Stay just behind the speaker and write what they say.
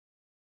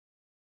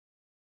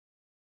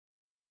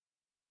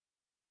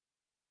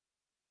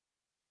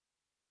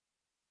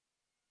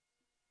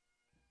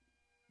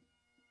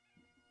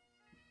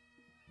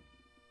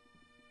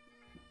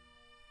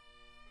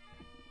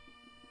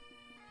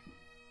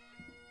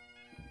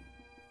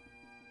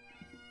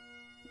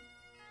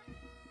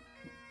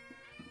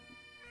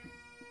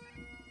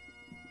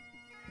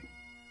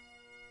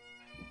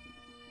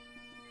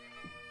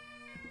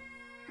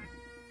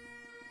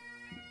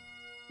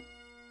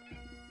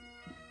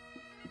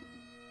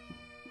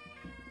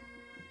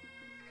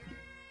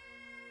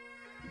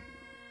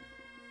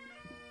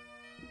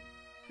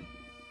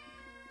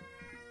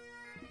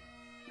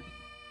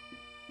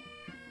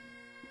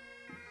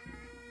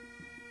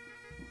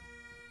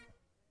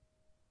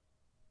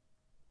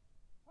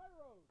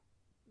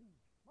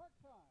Park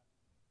time.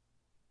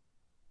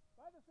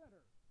 By the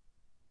center.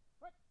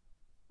 Quick,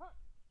 park.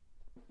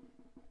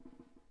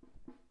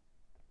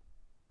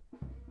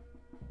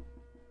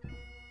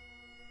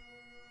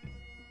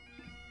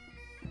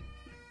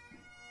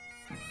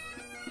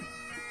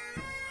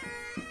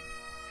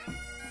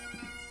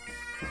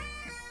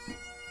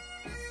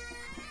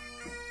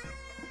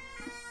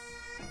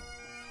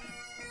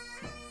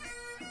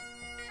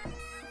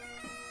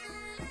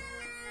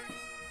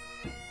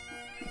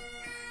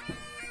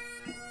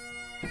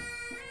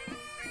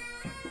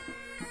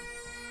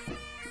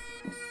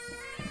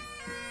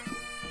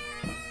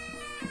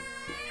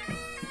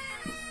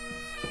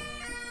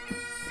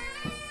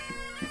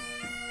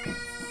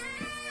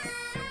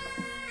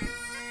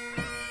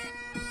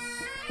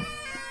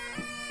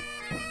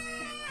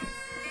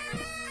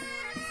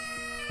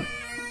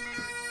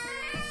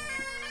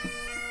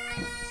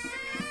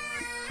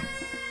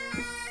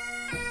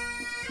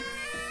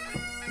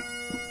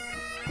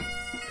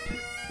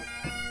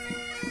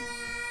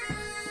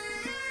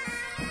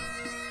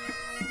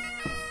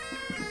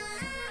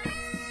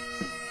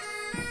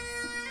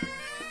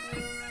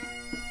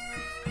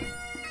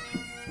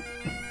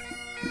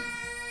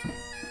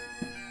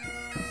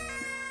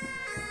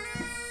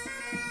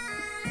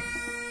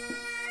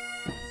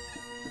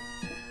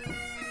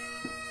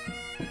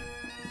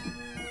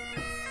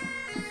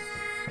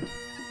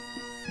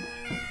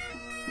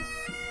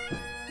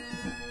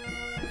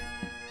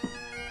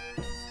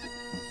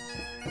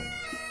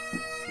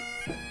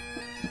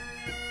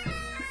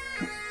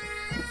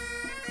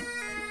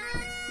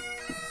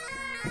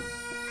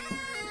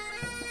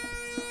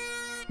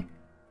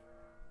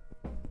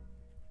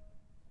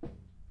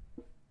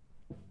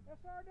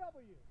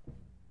 SRW.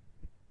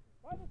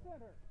 By the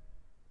center.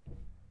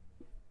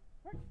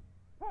 Quick,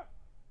 park.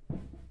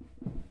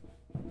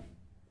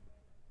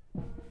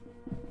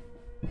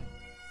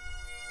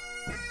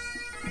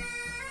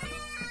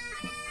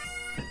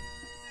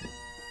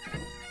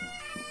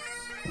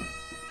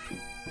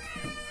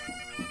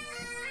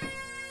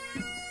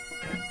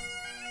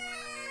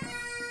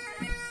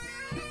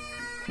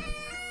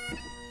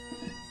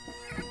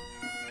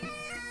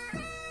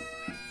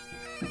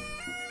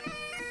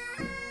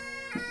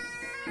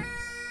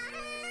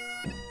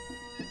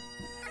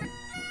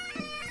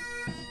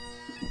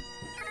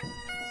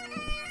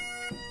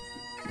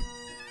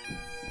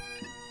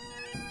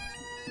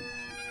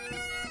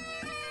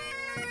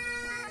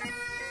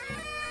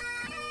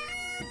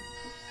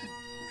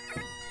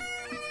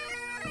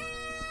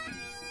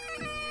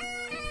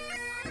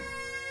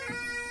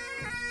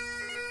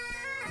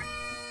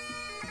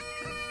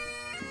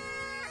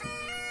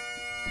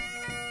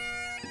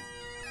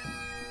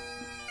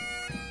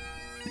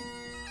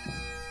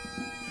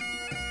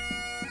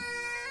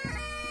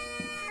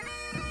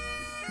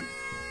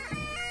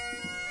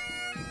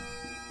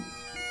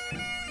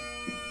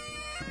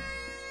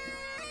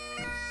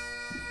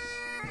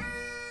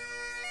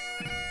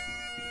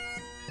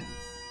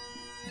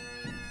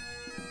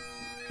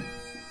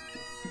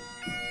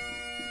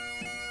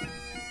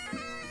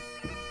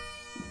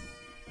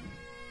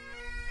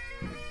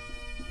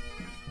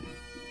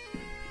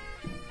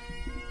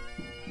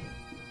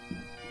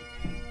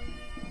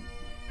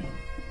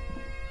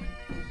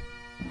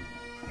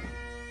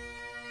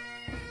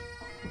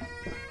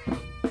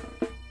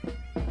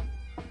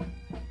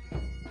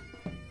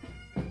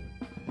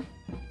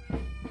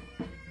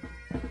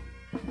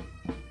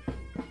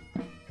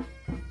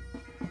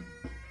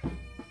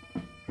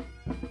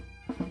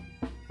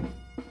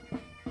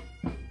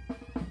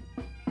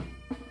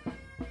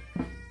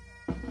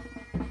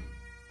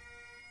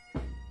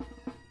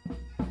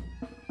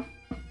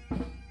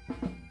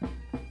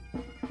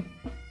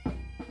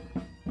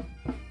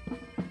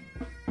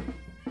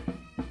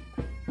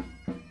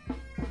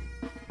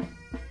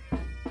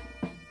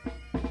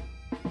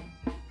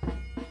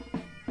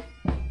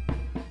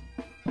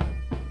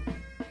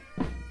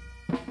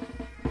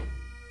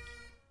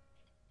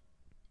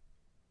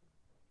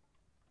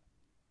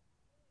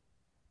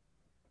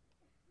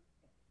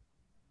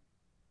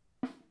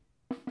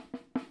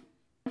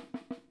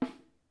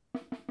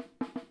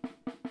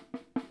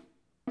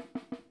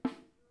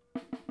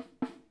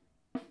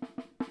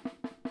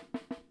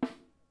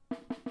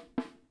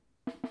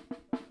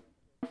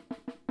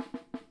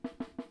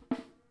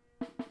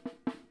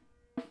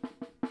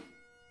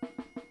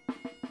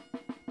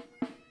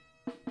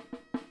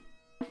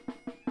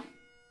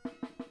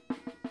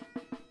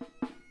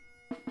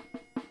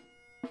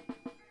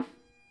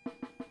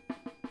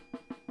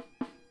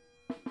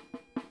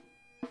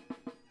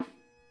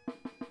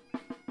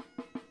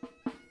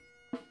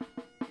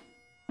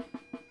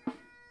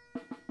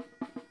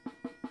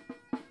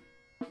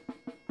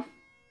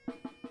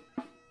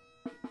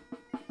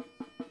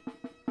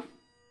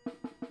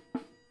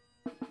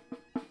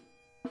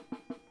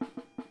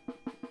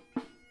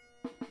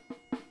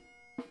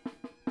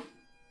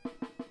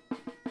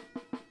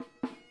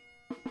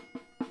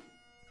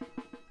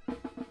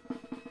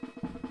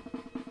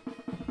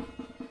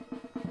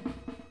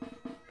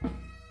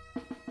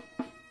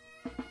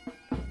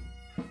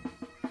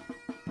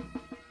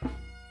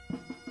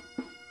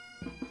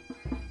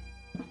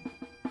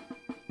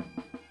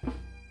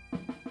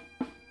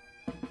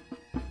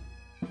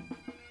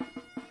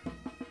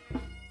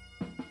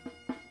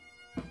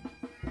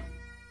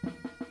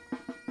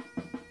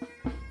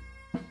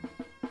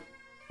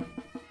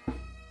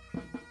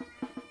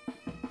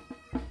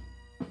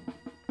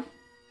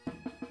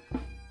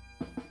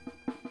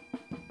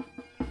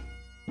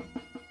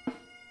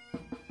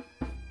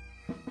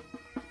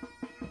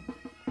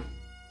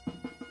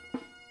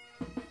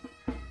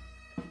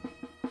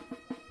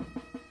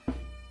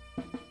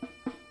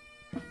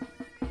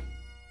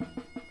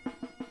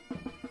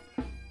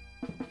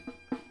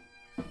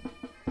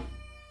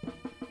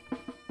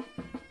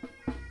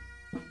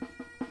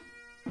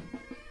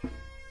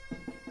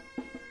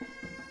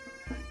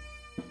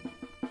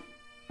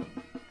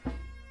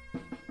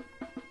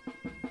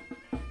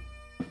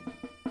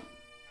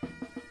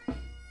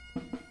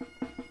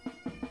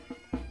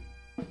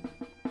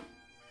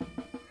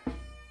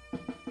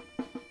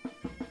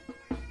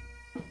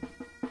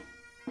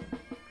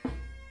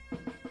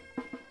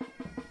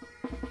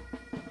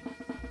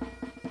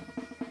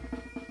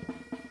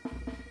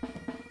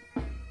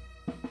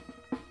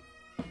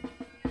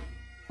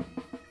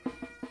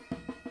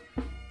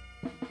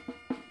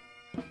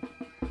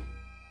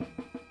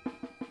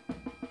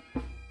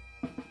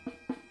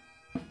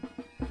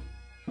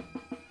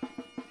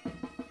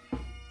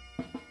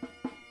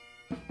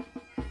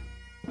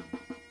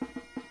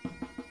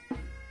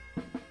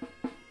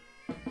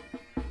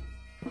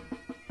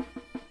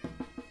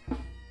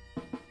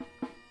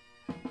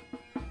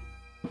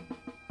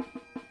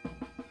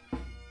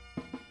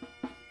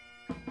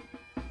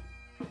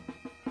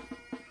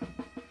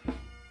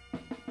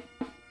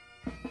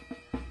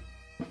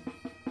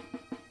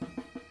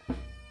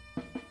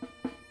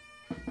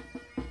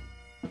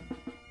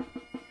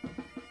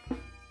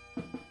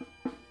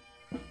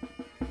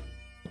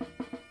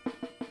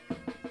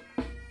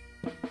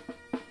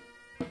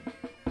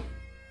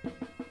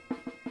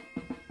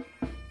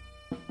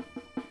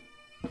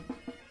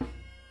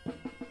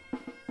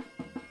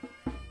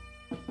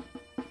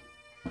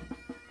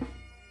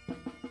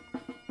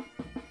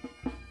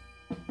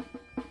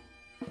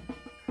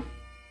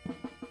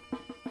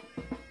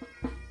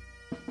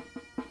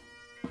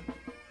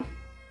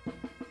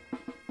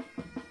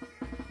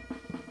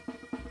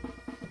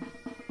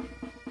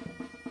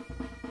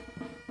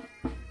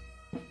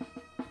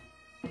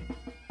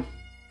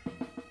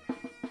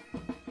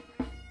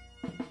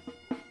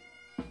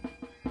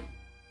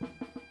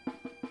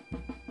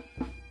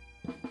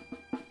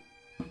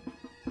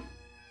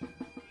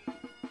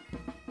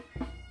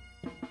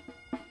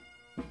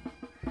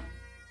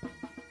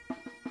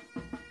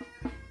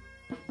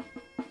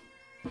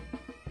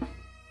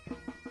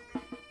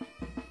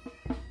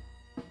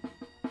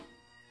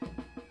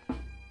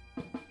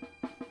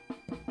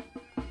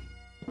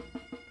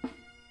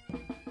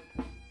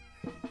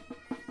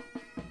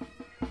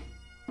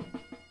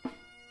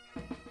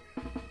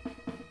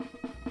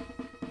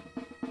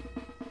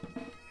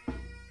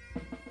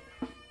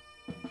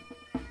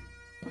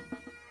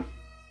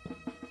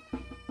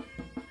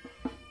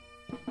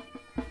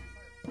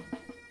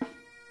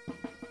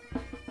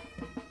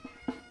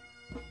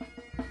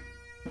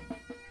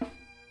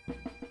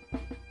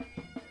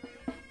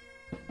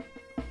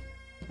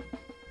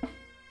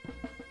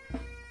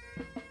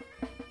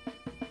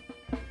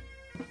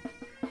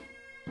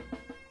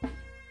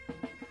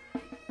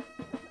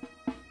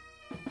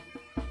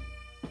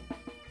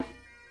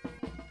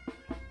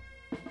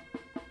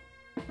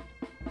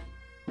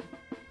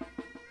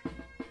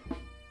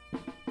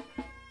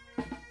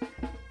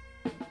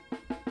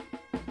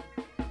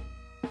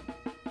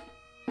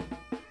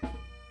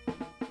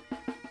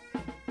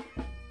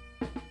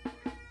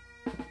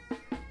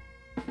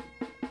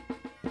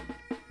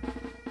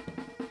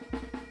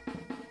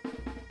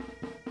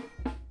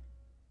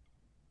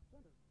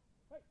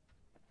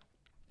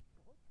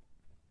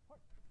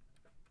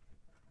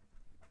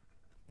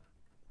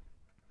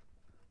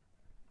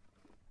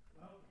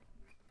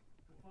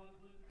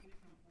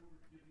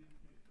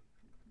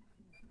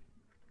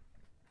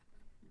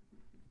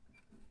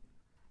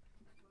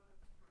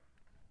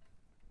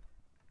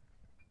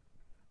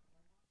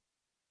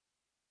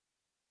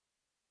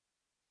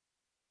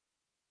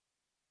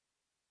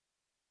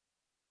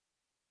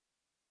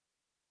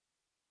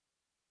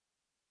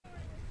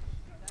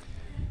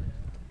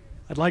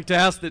 I'd like to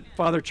ask that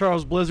Father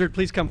Charles Blizzard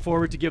please come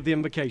forward to give the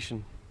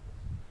invocation.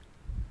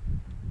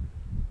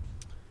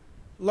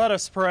 Let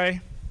us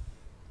pray.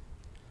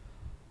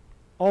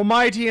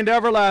 Almighty and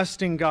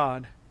everlasting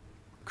God,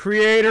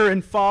 Creator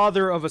and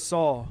Father of us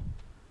all,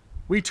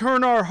 we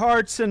turn our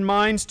hearts and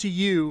minds to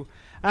you,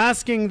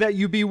 asking that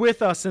you be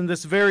with us in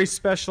this very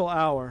special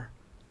hour.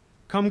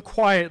 Come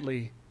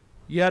quietly,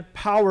 yet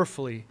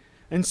powerfully,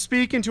 and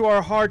speak into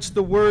our hearts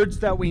the words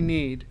that we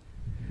need.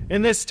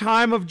 In this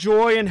time of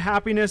joy and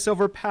happiness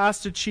over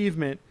past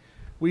achievement,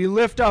 we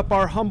lift up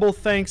our humble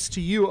thanks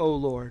to you, O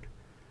Lord.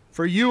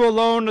 For you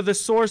alone are the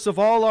source of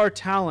all our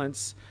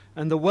talents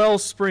and the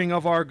wellspring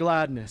of our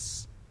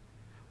gladness.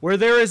 Where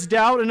there is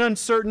doubt and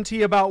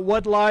uncertainty about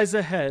what lies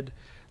ahead,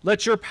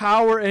 let your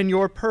power and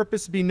your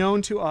purpose be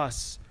known to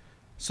us,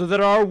 so that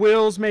our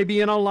wills may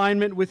be in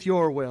alignment with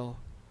your will.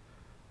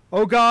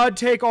 O God,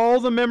 take all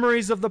the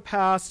memories of the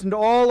past and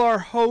all our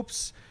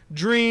hopes,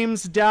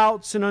 dreams,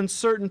 doubts, and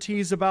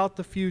uncertainties about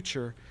the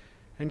future,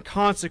 and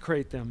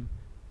consecrate them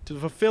to the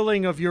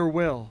fulfilling of your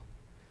will.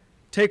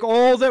 Take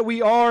all that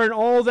we are and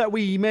all that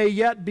we may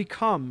yet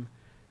become,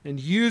 and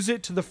use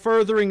it to the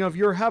furthering of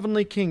your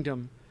heavenly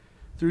kingdom.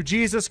 Through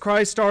Jesus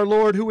Christ our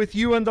Lord, who with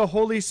you and the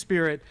Holy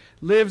Spirit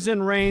lives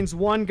and reigns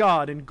one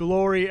God in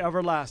glory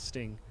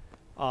everlasting.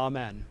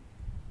 Amen.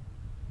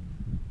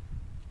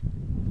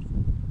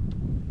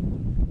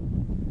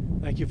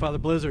 Thank you, Father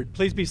Blizzard.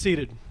 Please be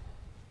seated.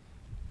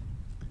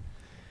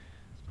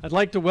 I'd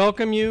like to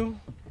welcome you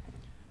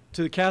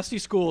to the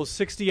Casady School's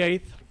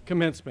 68th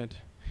commencement.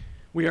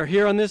 We are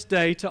here on this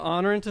day to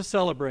honor and to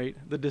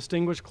celebrate the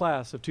distinguished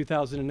class of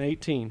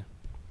 2018.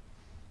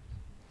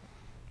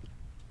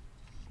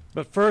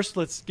 But first,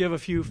 let's give a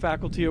few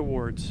faculty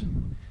awards.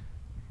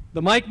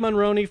 The Mike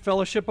Monroney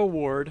Fellowship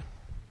Award.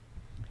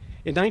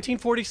 In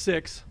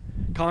 1946,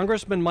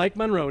 Congressman Mike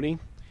Monroney,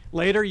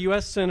 later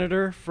U.S.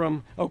 Senator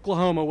from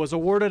Oklahoma, was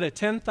awarded a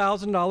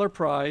 $10,000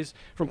 prize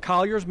from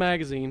Collier's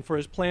Magazine for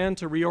his plan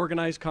to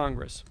reorganize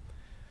Congress.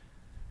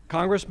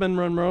 Congressman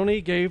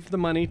Monroney gave the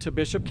money to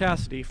Bishop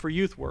Casady for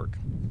youth work.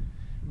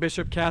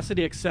 Bishop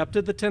Casady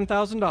accepted the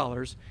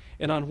 $10,000,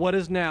 and on what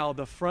is now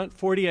the front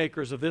 40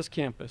 acres of this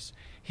campus,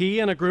 he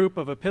and a group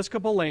of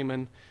Episcopal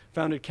laymen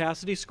founded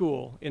Casady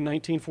School in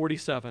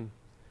 1947.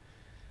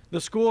 The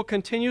school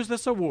continues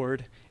this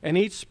award, and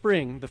each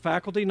spring the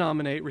faculty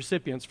nominate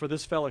recipients for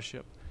this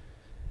fellowship.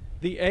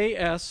 The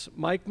A.S.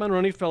 Mike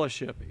Monroney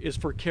Fellowship is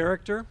for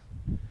character,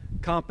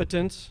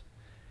 competence,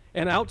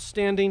 and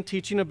outstanding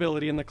teaching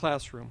ability in the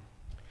classroom.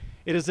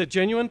 It is a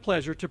genuine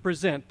pleasure to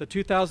present the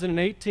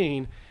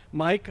 2018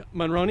 Mike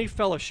Monroney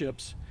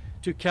Fellowships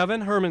to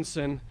Kevin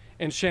Hermanson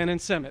and Shannon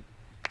Semmett.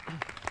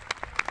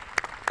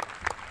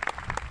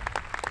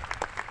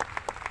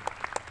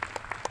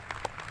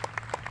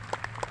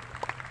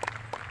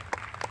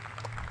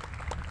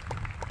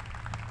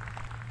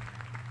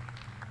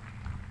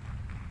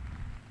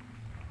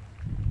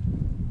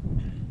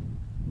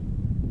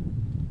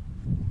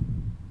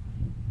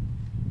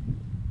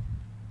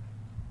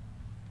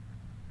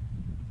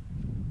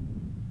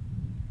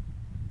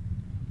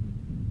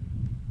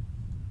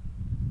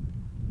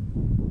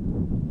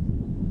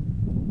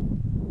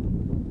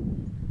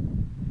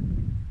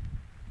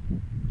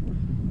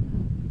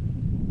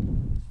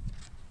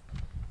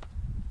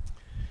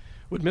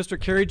 Would Mr.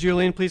 Kerry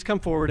Julian please come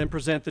forward and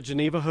present the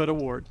Geneva Hood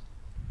Award?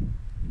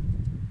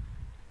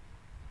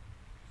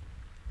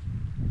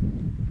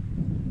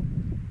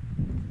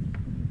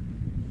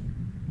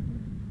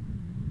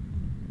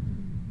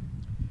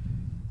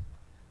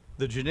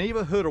 The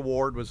Geneva Hood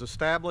Award was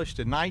established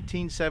in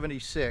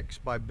 1976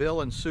 by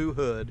Bill and Sue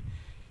Hood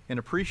in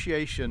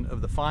appreciation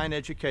of the fine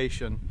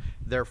education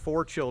their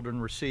 4 children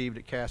received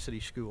at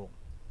Casady School.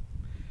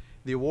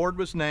 The award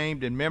was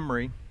named in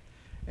memory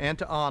and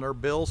to honor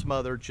Bill's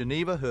mother,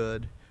 Geneva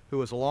Hood, who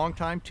was a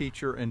longtime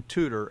teacher and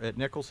tutor at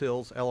Nichols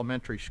Hills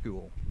Elementary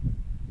School.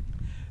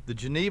 The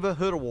Geneva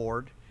Hood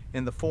Award,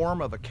 in the form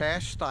of a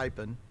cash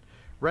stipend,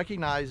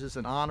 recognizes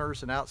and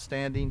honors an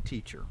outstanding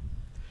teacher.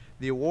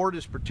 The award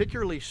is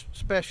particularly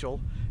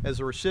special as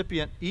the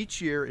recipient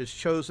each year is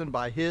chosen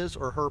by his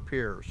or her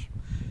peers,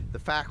 the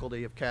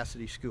faculty of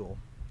Casady School.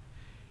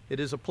 It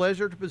is a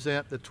pleasure to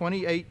present the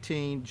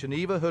 2018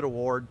 Geneva Hood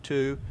Award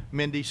to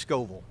Mindy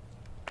Scoville.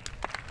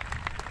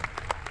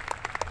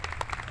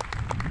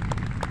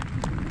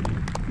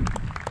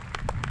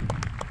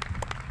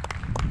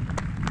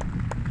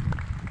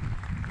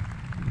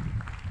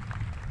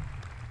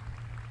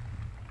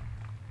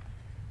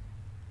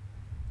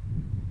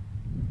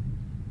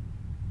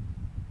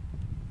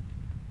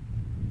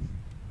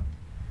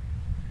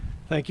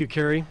 Thank you,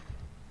 Kerry.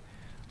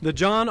 The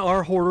John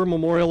R. Horder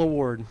Memorial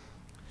Award.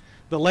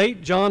 The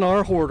late John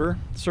R. Horder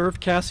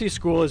served Casady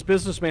School as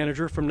business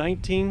manager from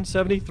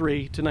 1973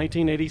 to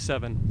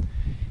 1987.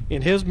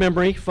 In his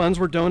memory, funds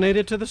were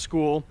donated to the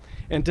school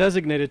and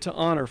designated to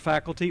honor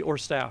faculty or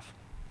staff.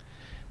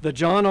 The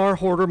John R.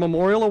 Horder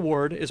Memorial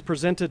Award is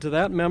presented to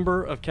that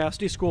member of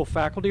Casady School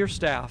faculty or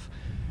staff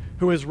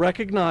who is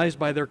recognized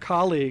by their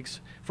colleagues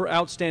for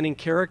outstanding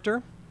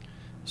character,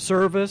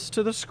 service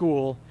to the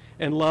school,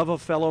 and love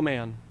of fellow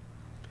man.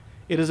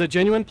 It is a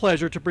genuine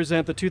pleasure to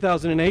present the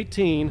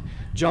 2018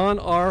 John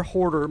R.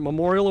 Horder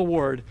Memorial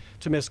Award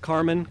to Ms.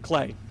 Carmen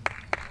Clay.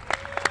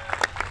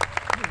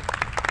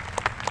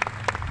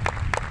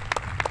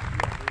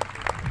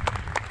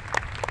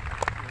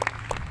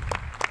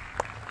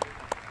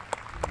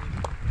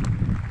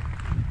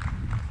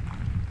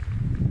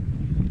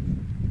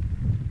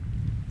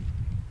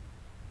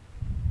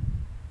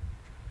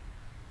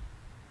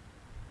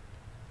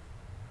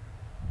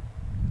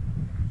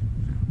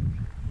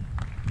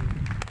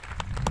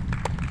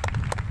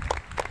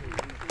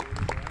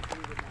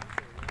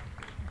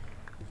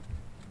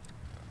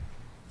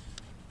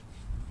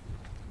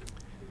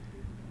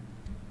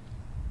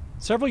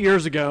 Several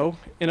years ago,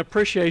 in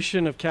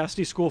appreciation of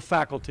Casady School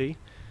faculty,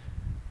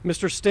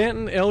 Mr.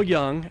 Stanton L.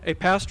 Young, a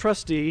past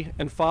trustee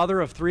and father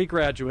of 3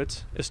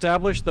 graduates,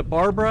 established the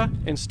Barbara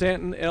and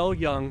Stanton L.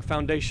 Young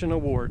Foundation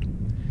Award.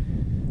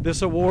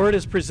 This award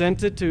is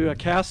presented to a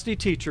Casady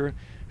teacher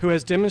who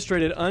has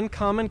demonstrated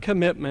uncommon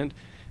commitment,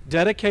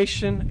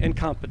 dedication, and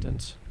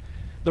competence.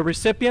 The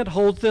recipient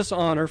holds this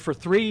honor for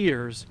 3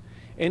 years,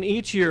 and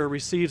each year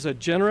receives a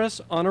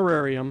generous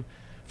honorarium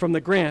from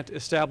the grant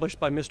established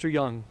by Mr.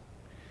 Young.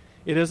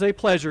 It is a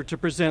pleasure to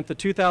present the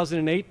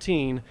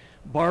 2018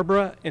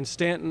 Barbara and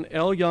Stanton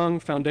L. Young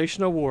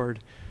Foundation Award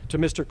to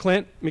Mr.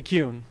 Clint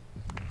McCune.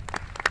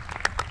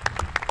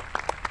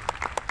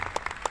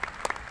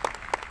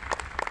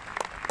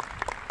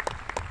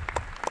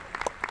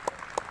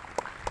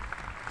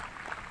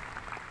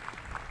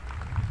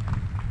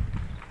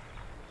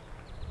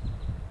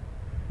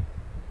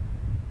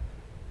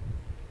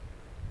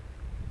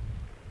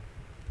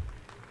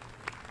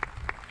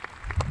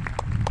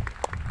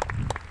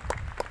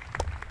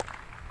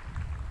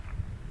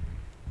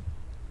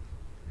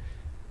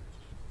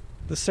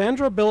 The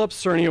Sandra Billups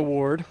Cerny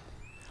Award,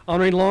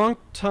 honoring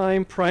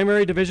longtime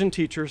primary division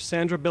teacher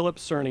Sandra Billups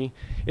Cerny,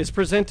 is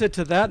presented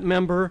to that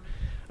member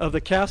of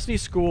the Casady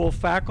School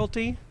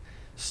faculty,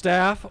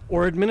 staff,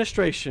 or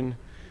administration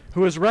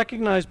who is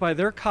recognized by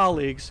their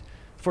colleagues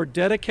for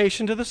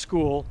dedication to the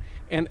school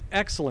and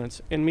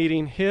excellence in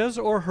meeting his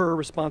or her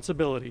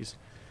responsibilities.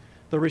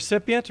 The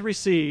recipient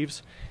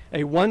receives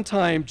a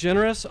one-time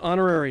generous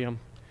honorarium.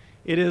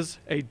 It is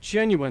a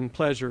genuine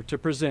pleasure to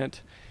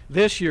present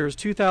this year's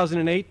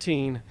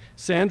 2018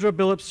 Sandra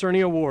Billups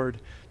Cerny Award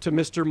to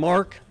Mr.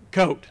 Mark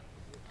Coate.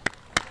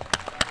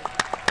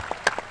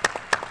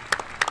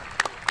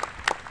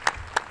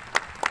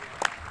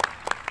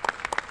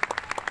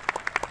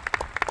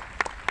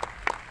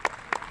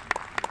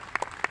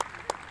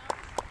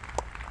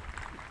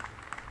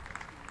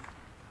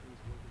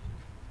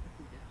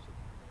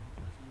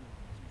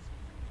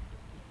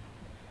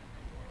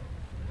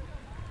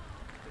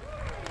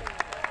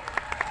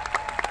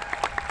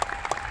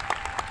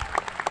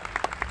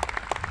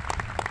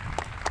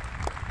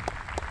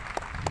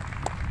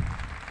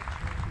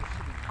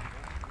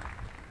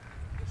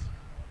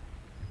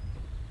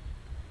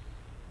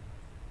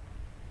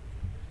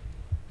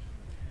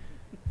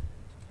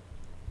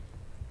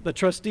 The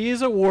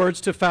trustees'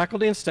 awards to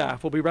faculty and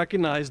staff will be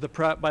recognized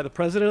by the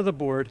president of the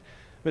board,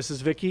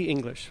 Mrs. Vicki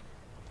English.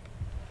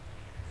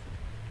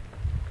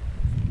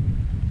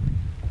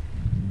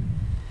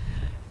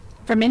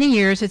 For many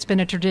years, it's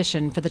been a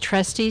tradition for the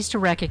trustees to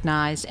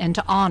recognize and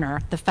to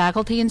honor the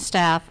faculty and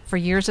staff for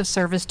years of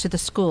service to the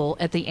school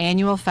at the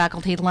annual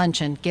faculty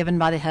luncheon given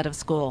by the head of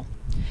school.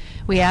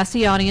 We ask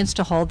the audience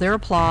to hold their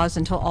applause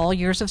until all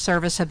years of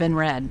service have been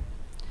read.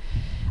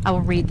 I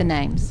will read the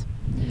names.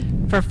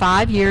 For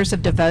 5 years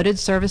of devoted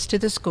service to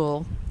the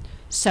school,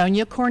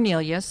 Sonia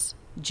Cornelius,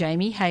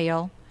 Jamie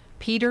Hale,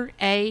 Peter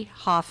A.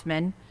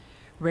 Hoffman,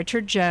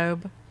 Richard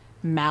Job,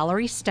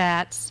 Mallory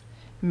Statz,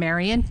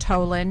 Marion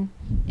Tolan,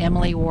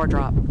 Emily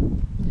Wardrop.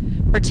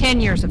 For 10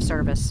 years of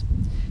service,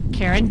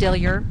 Karen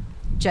Dillier,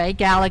 Jay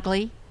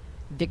Gallagly,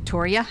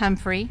 Victoria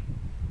Humphrey.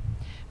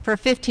 For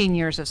 15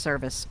 years of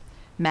service,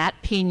 Matt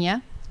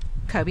Pena,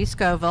 Kobe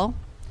Scoville,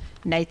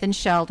 Nathan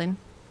Sheldon.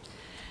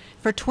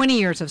 For 20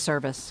 years of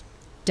service,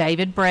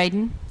 David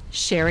Braden,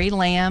 Sherry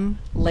Lamb,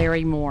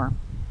 Larry Moore.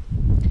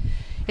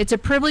 It's a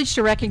privilege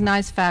to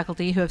recognize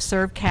faculty who have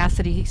served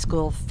Casady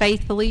School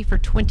faithfully for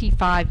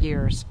 25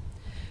 years.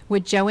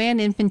 Would Joanne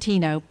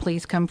Infantino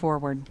please come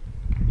forward?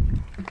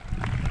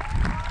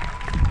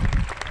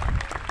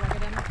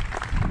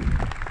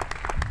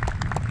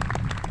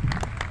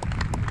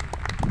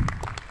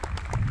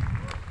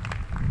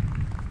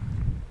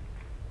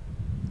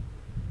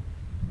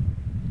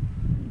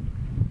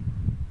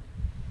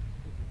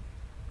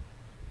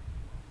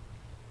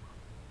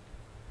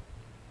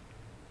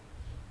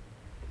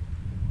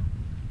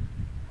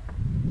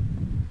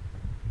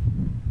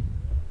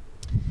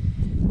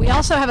 We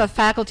also have a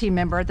faculty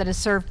member that has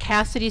served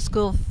Casady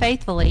School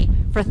faithfully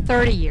for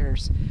 30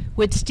 years.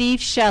 Would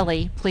Steve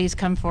Shelley please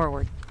come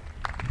forward?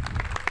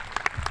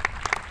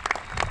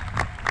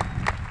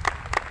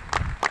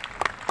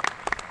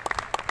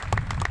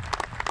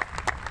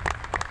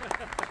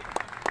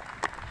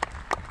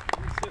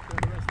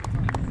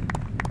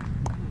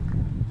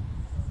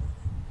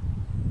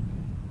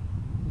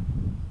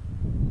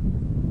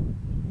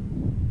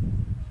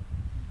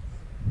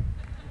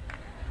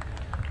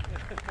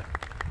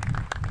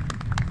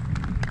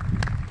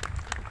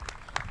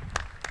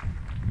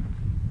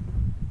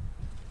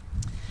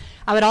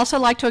 I would also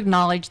like to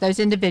acknowledge those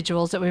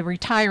individuals that will be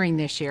retiring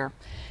this year.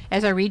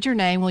 As I read your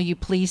name, will you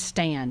please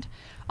stand?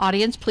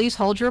 Audience, please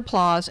hold your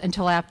applause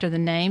until after the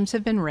names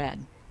have been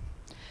read.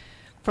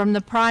 From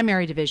the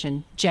primary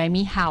division,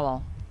 Jamie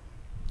Howell.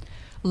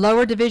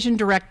 Lower division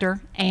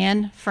director,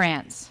 Anne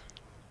France.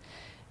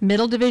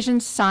 Middle division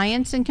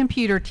science and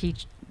computer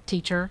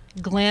teacher,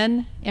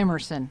 Glenn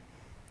Emerson.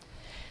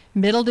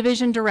 Middle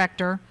division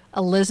director,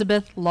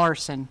 Elizabeth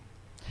Larson.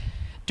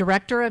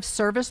 Director of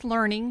Service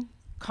Learning,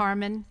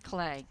 Carmen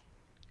Clay.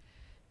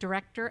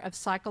 Director of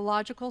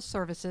Psychological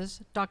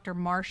Services, Dr.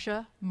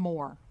 Marcia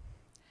Moore.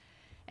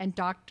 And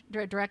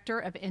Director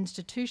of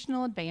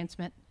Institutional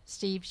Advancement,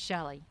 Steve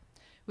Shelley.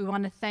 We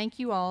want to thank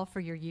you all for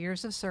your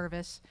years of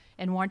service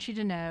and want you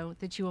to know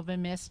that you will be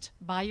missed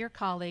by your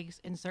colleagues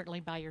and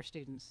certainly by your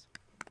students.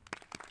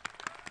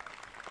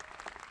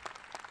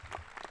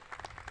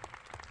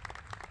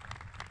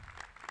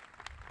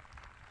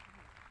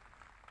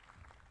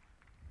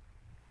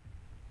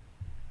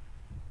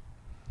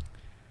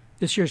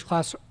 This year's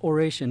class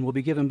oration will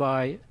be given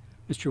by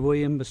Mr.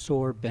 William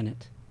Basor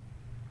Bennett.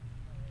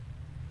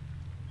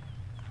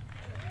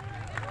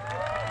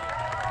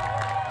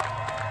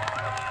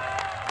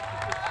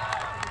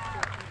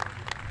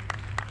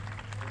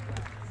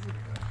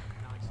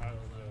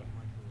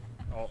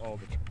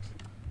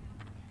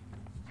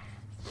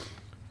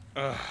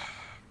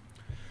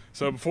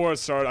 So before I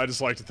start, I'd just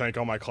like to thank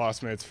all my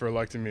classmates for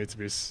electing me to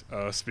be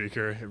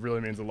speaker. It really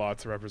means a lot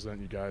to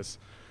represent you guys.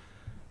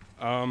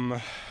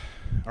 All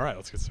right,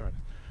 let's get started.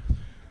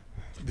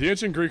 The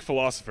ancient Greek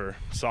philosopher,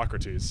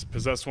 Socrates,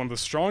 possessed one of the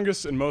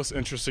strongest and most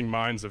interesting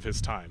minds of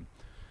his time.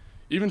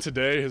 Even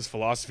today, his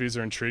philosophies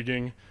are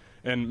intriguing,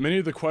 and many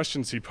of the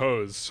questions he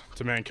posed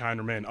to mankind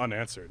remain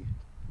unanswered.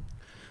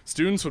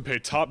 Students would pay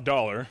top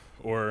dollar,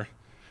 or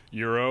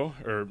euro,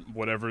 or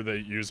whatever they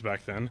used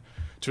back then,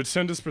 to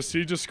attend his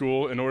prestigious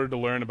school in order to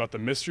learn about the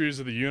mysteries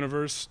of the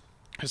universe,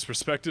 his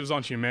perspectives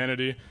on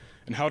humanity,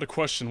 and how to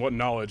question what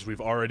knowledge we've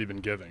already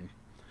been giving.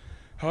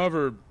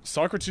 However,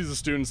 Socrates'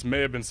 students may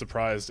have been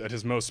surprised at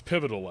his most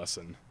pivotal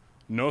lesson,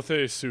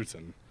 Nothe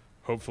Sutin.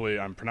 Hopefully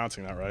I'm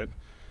pronouncing that right.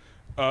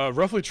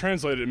 Roughly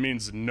translated, it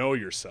means know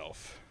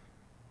yourself.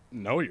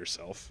 Know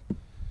yourself?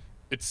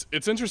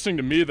 It's interesting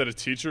to me that a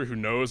teacher who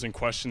knows and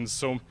questions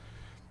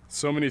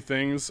so many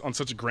things on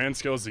such a grand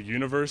scale as the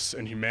universe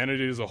and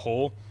humanity as a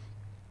whole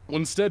will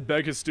instead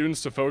beg his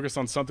students to focus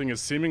on something as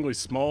seemingly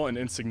small and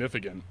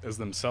insignificant as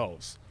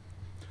themselves.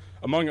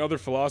 Among other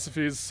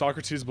philosophies,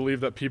 Socrates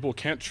believed that people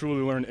can't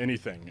truly learn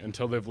anything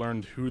until they've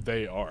learned who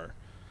they are.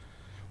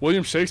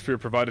 William Shakespeare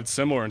provided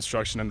similar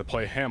instruction in the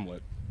play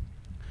Hamlet.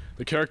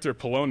 The character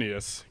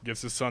Polonius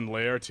gives his son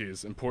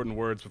Laertes important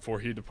words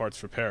before he departs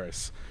for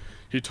Paris.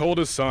 He told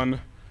his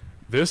son,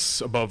 "This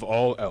above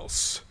all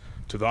else,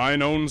 to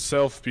thine own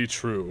self be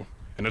true,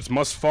 and it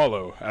must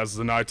follow, as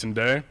the night and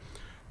day,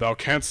 thou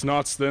canst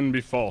not then be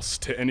false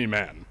to any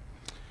man."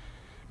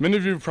 Many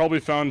of you have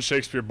probably found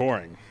Shakespeare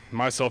boring,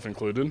 myself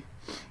included.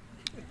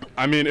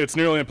 I mean, it's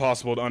nearly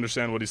impossible to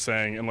understand what he's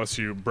saying unless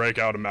you break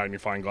out a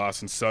magnifying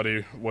glass and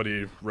study what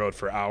he wrote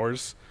for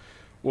hours.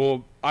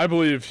 Well, I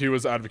believe he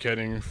was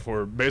advocating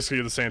for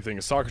basically the same thing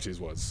as Socrates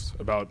was,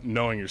 about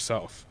knowing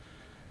yourself.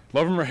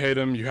 Love him or hate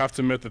him, you have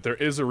to admit that there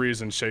is a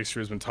reason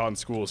Shakespeare has been taught in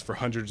schools for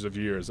hundreds of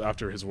years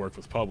after his work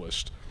was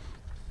published.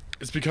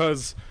 It's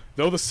because,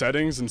 though the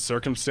settings and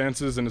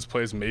circumstances in his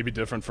plays may be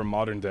different from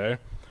modern day,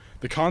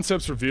 the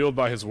concepts revealed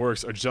by his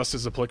works are just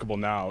as applicable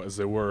now as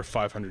they were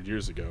 500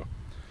 years ago.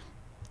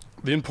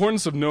 The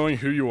importance of knowing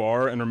who you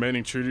are and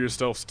remaining true to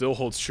yourself still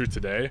holds true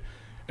today,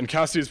 and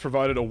Casady has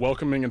provided a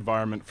welcoming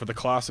environment for the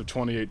class of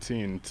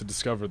 2018 to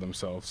discover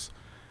themselves.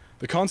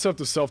 The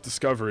concept of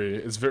self-discovery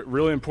is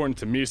really important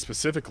to me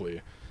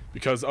specifically,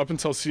 because up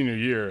until senior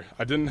year,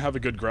 I didn't have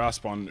a good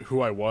grasp on who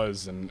I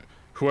was and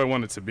who I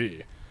wanted to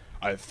be.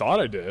 I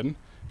thought I did,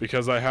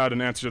 because I had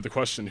an answer to the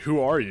question, "Who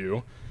are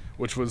you?"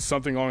 which was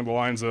something along the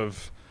lines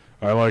of,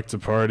 I like to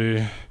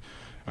party,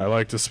 I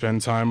like to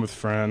spend time with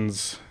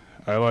friends,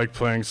 I like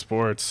playing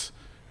sports,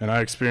 and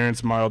I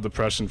experience mild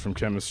depression from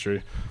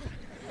chemistry.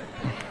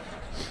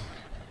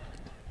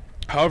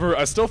 However,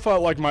 I still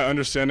felt like my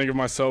understanding of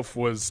myself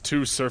was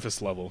too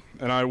surface level,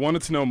 and I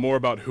wanted to know more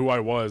about who I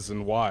was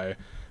and why,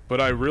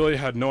 but I really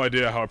had no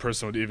idea how a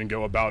person would even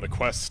go about a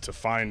quest to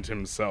find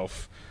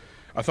himself.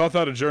 I thought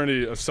that a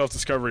journey of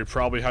self-discovery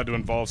probably had to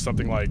involve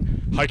something like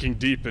hiking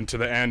deep into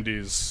the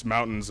Andes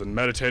mountains and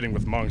meditating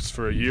with monks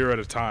for a year at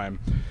a time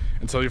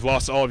until you've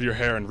lost all of your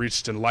hair and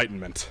reached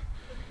enlightenment.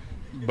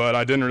 But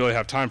I didn't really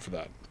have time for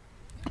that.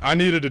 I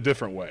needed a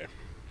different way.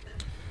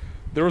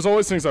 There was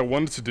always things I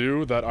wanted to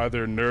do that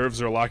either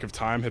nerves or lack of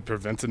time had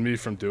prevented me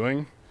from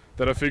doing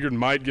that I figured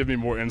might give me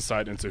more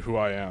insight into who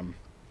I am.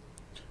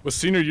 With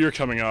senior year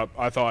coming up,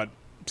 I thought,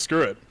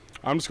 screw it.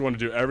 I'm just going to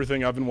do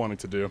everything I've been wanting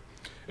to do,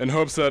 in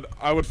hopes that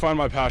I would find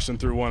my passion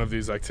through one of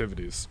these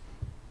activities.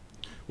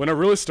 When I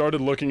really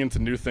started looking into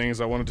new things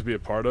I wanted to be a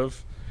part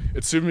of,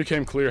 it soon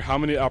became clear how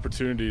many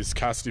opportunities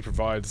Casady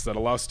provides that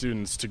allow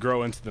students to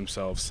grow into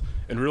themselves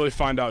and really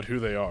find out who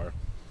they are.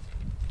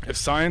 If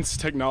science,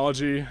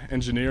 technology,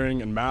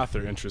 engineering, and math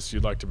are interests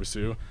you'd like to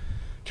pursue,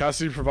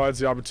 Casady provides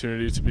the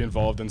opportunity to be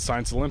involved in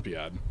Science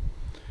Olympiad.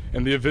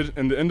 And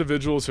the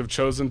individuals who have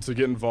chosen to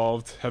get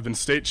involved have been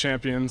state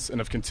champions and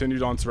have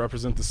continued on to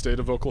represent the state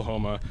of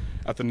Oklahoma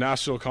at the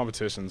national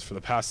competitions for the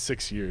past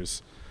 6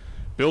 years.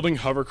 Building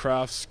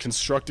hovercrafts,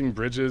 constructing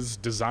bridges,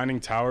 designing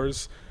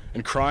towers,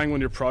 and crying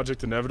when your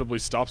project inevitably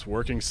stops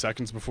working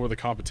seconds before the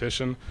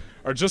competition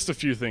are just a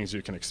few things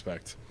you can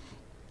expect.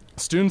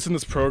 Students in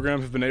this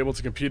program have been able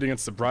to compete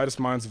against the brightest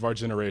minds of our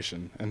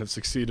generation and have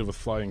succeeded with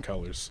flying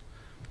colors.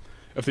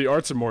 If the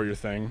arts are more your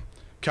thing,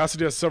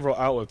 Casady has several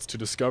outlets to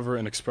discover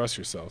and express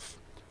yourself,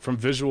 from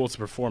visual to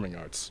performing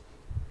arts.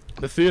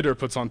 The theater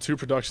puts on 2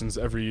 productions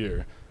every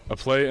year, a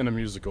play and a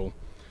musical,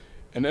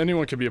 and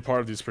anyone can be a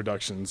part of these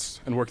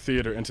productions and work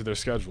theater into their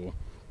schedule.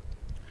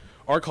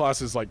 Art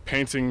classes like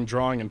painting,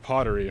 drawing, and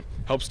pottery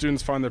help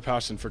students find their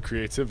passion for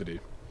creativity.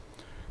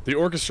 The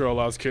orchestra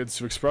allows kids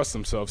to express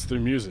themselves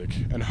through music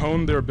and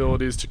hone their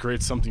abilities to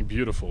create something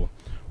beautiful,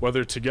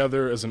 whether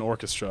together as an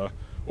orchestra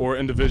or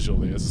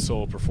individually as a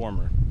solo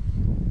performer.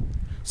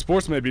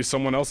 Sports may be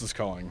someone else's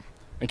calling,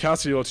 and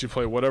Casady lets you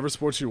play whatever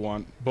sports you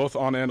want, both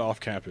on and off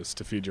campus,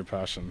 to feed your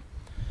passion.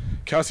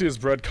 Casady has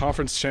bred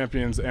conference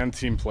champions and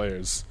team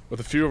players, with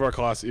a few of our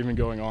class even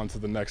going on to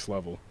the next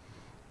level.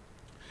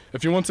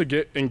 If you want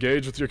to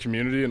engage with your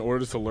community in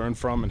order to learn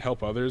from and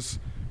help others,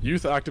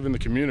 Youth Active in the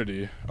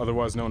Community,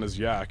 otherwise known as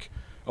YAC,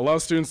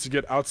 allows students to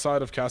get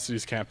outside of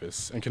Casady's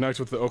campus and connect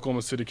with the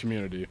Oklahoma City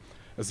community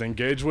as they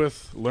engage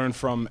with, learn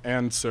from,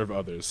 and serve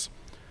others.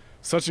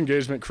 Such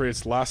engagement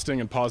creates lasting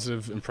and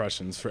positive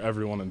impressions for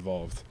everyone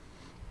involved.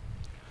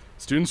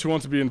 Students who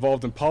want to be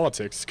involved in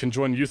politics can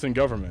join Youth in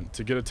Government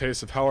to get a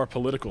taste of how our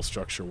political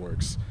structure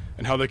works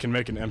and how they can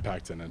make an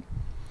impact in it.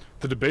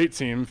 The debate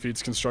team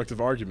feeds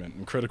constructive argument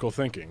and critical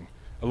thinking,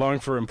 allowing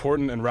for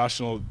important and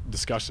rational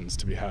discussions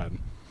to be had.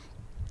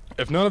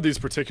 If none of these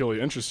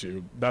particularly interest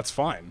you, that's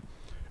fine.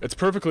 It's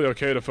perfectly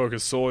okay to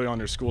focus solely on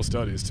your school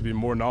studies to be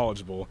more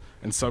knowledgeable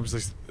in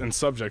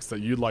subjects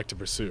that you'd like to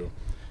pursue,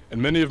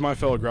 and many of my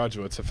fellow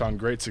graduates have found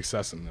great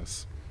success in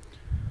this.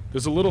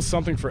 There's a little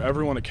something for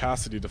everyone at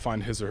Casady to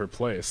find his or her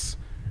place,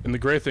 and the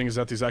great thing is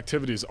that these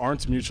activities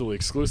aren't mutually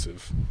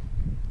exclusive.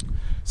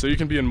 So you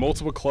can be in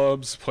multiple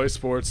clubs, play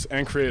sports,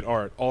 and create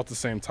art all at the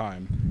same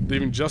time,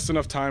 leaving just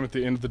enough time at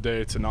the end of the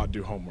day to not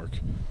do homework.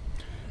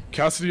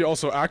 Casady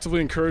also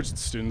actively encouraged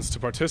students to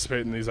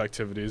participate in these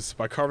activities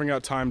by carving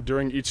out time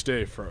during each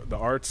day for the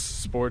arts,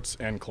 sports,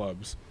 and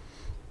clubs.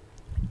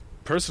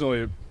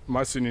 Personally,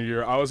 my senior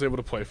year, I was able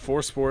to play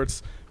 4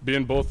 sports, be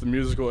in both the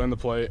musical and the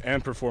play,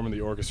 and perform in the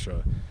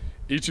orchestra.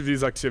 Each of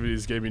these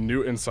activities gave me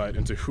new insight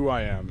into who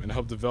I am and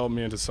helped develop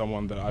me into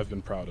someone that I've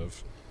been proud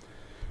of.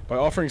 By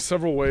offering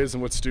several ways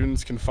in which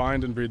students can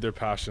find and breed their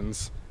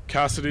passions,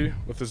 Casady,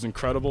 with his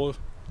incredible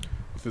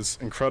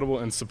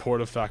and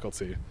supportive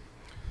faculty,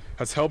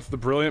 has helped the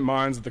brilliant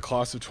minds of the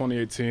class of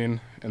 2018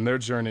 in their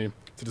journey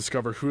to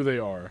discover who they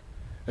are,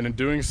 and in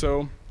doing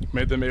so,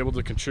 made them able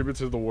to contribute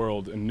to the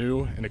world in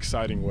new and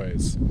exciting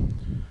ways.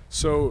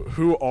 So,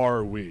 who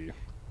are we?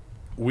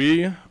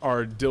 We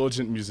are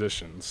diligent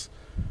musicians.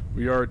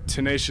 We are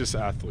tenacious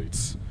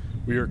athletes.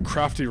 We are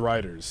crafty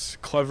writers,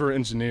 clever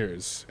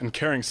engineers, and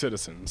caring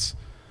citizens.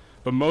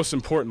 But most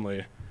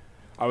importantly,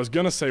 I was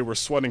gonna say we're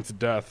sweating to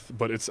death,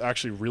 but it's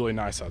actually really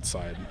nice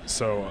outside.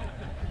 So,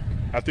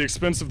 at the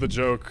expense of the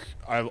joke,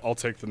 I'll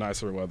take the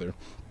nicer weather.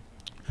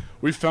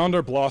 We've found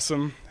our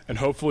blossom, and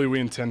hopefully we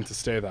intend to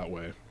stay that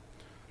way.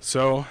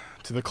 So,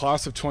 to the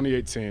class of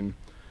 2018,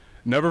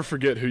 never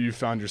forget who you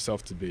found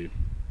yourself to be.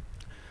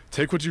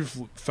 Take what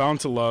you've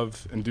found to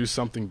love and do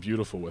something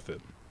beautiful with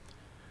it.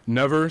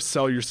 Never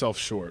sell yourself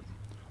short.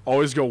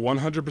 Always go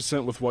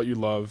 100% with what you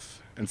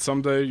love, and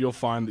someday you'll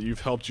find that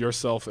you've helped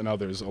yourself and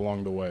others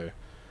along the way.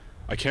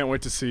 I can't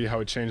wait to see how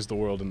it changes the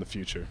world in the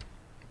future.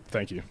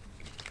 Thank you.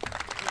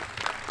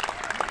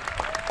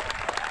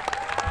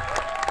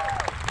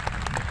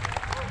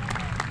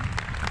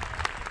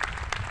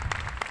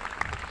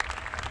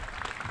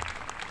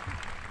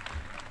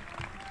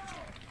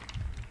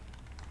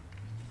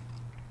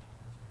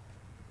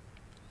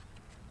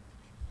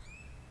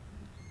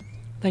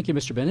 Thank you,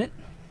 Mr. Bennett.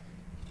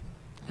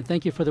 And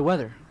thank you for the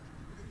weather.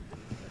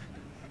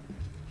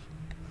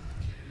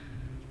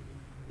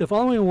 The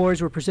following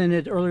awards were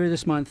presented earlier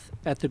this month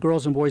at the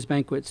Girls and Boys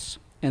Banquets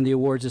and the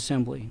Awards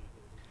Assembly.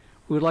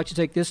 We would like to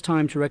take this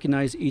time to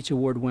recognize each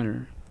award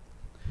winner.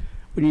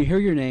 When you hear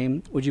your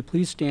name, would you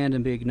please stand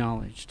and be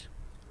acknowledged?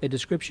 A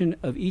description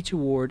of each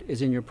award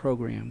is in your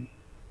program.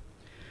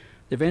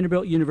 The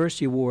Vanderbilt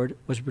University Award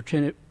was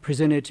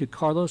presented to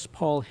Carlos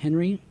Paul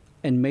Henry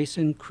and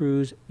Mason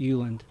Cruz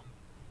Euland.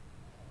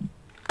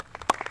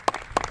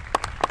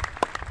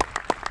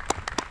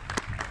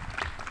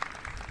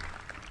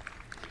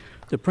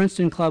 The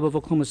Princeton Club of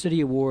Oklahoma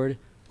City Award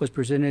was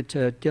presented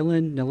to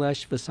Dylan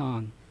Nilesh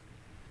Vasan.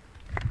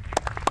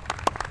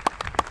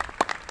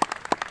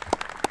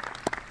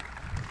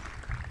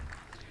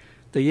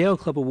 The Yale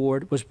Club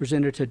Award was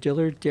presented to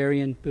Dillard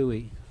Darian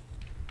Bowie.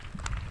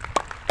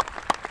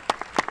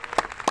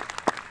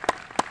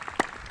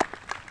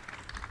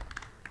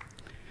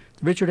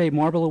 The Richard A.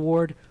 Marble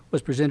Award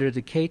was presented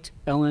to Kate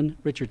Ellen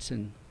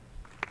Richardson.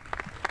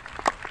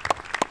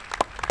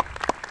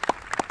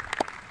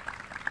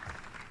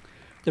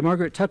 The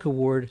Margaret Tuck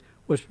Award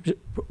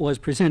was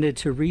presented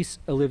to Reese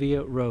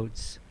Olivia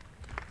Rhodes.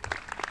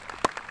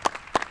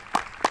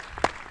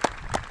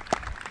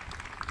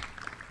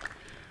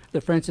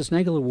 The Francis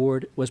Nagel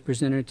Award was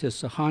presented to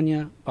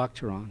Sahanya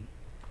Bakhtaran.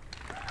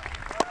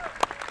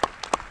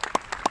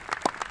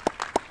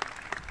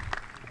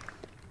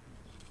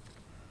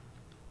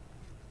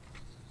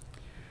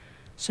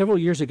 Several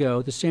years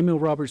ago, the Samuel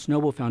Roberts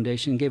Noble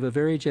Foundation gave a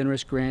very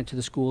generous grant to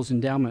the school's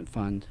endowment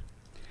fund.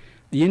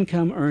 The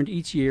income earned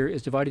each year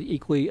is divided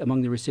equally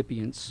among the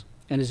recipients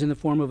and is in the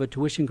form of a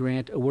tuition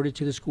grant awarded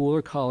to the school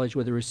or college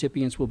where the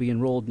recipients will be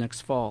enrolled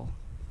next fall.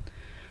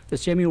 The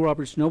Samuel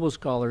Roberts Noble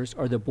Scholars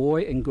are the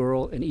boy and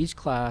girl in each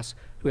class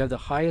who have the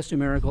highest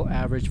numerical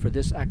average for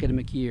this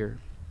academic year.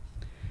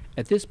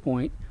 At this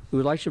point, we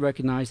would like to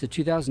recognize the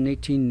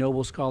 2018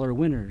 Noble Scholar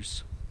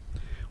winners.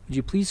 Would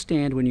you please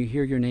stand when you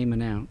hear your name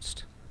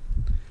announced?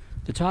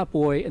 The top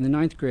boy in the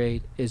 9th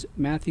grade is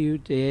Matthew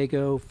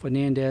Diego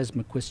Fernandez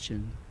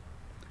McQuistion.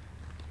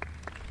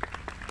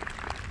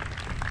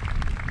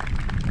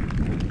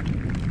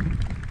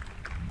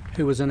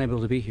 Who was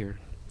unable to be here.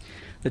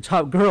 The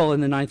top girl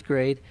in the 9th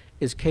grade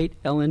is Kate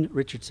Ellen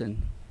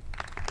Richardson.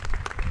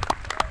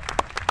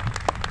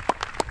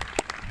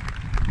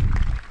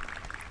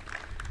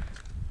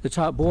 The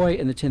top boy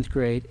in the 10th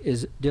grade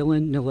is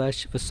Dylan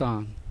Nilesh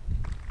Vasang.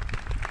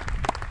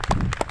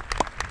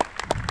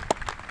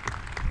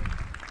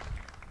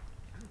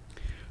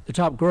 The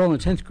top girl in the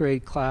 10th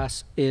grade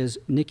class is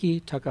Nikki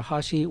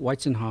Takahashi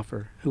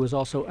Weitzenhofer, who was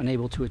also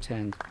unable to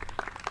attend.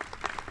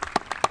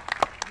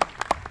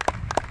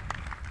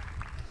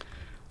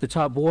 The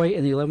top boy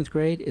in the 11th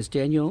grade is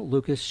Daniel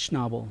Lucas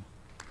Schnabel.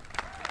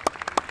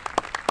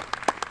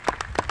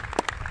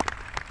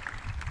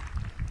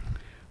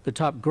 The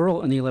top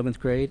girl in the 11th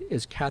grade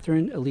is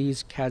Catherine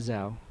Elise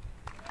Kazow.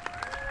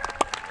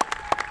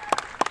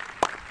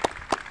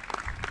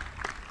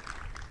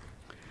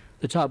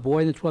 The top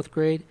boy in the 12th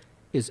grade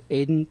is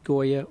Aiden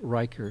Goya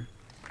Riker.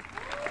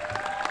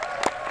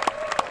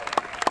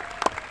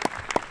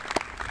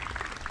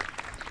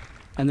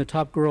 And the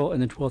top girl in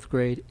the 12th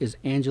grade is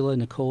Angela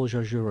Nicole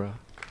Jarjura.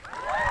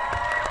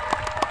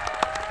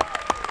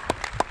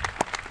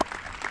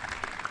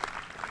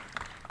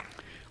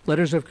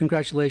 Letters of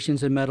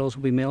congratulations and medals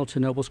will be mailed to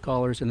Noble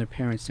Scholars and their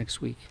parents next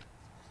week.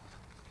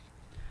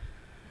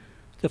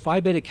 The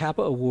Phi Beta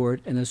Kappa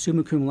Award and the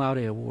Summa Cum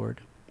Laude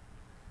Award.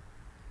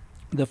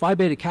 The Phi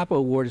Beta Kappa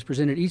Award is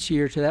presented each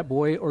year to that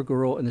boy or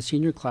girl in the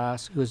senior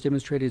class who has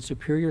demonstrated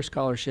superior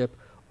scholarship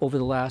over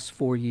the last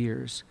 4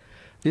 years.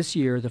 This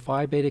year, the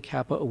Phi Beta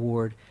Kappa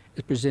Award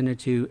is presented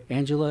to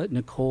Angela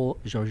Nicole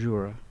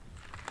Jarjura.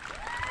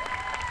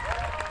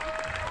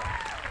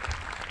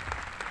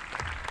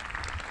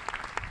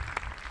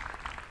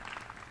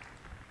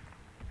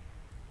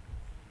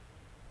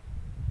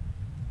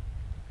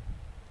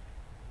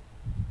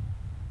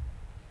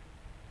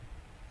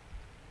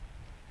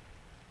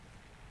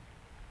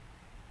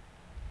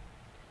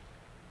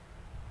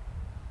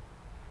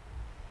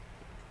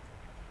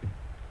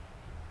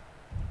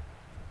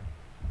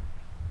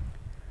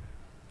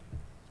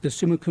 The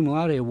Summa Cum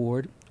Laude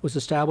Award was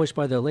established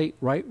by the late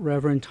Right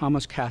Reverend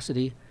Thomas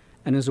Casady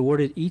and is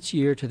awarded each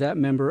year to that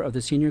member of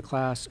the senior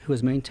class who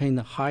has maintained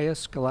the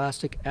highest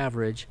scholastic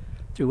average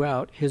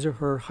throughout his or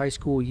her high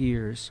school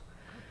years.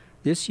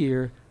 This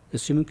year, the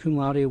Summa Cum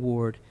Laude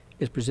Award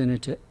is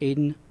presented to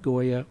Aiden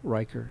Goya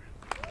Riker.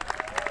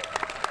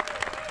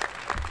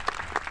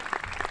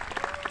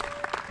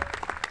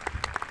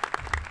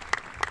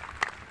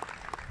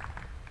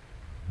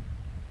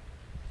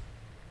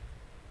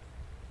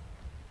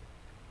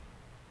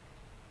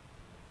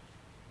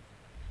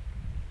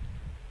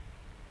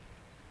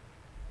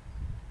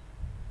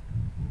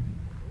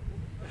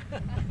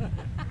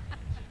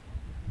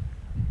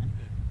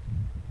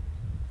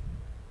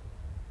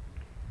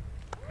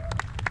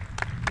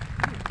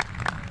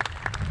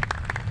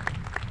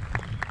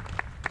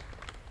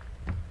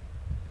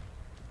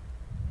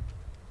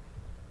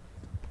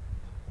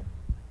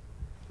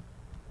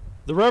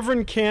 The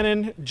Reverend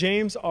Canon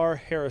James R.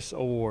 Harris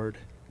Award.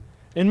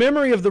 In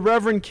memory of the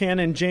Reverend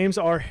Canon James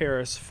R.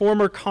 Harris,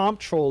 former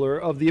comptroller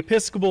of the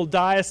Episcopal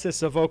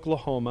Diocese of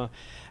Oklahoma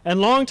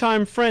and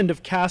longtime friend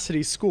of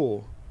Casady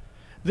School.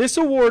 This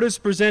award is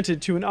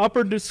presented to an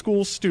upper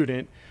school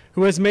student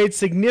who has made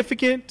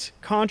significant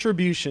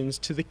contributions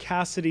to the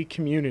Casady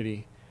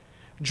community,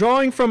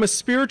 drawing from a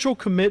spiritual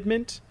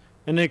commitment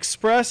and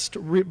expressed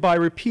by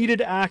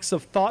repeated acts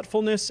of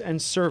thoughtfulness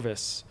and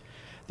service.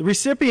 The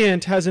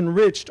recipient has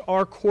enriched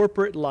our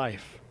corporate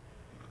life.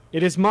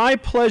 It is my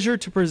pleasure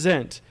to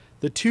present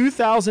the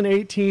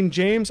 2018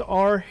 James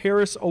R.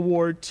 Harris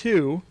Award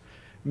to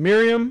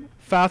Miriam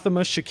Fatima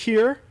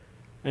Shakir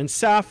and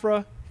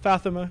Safra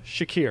Fatima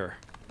Shakir.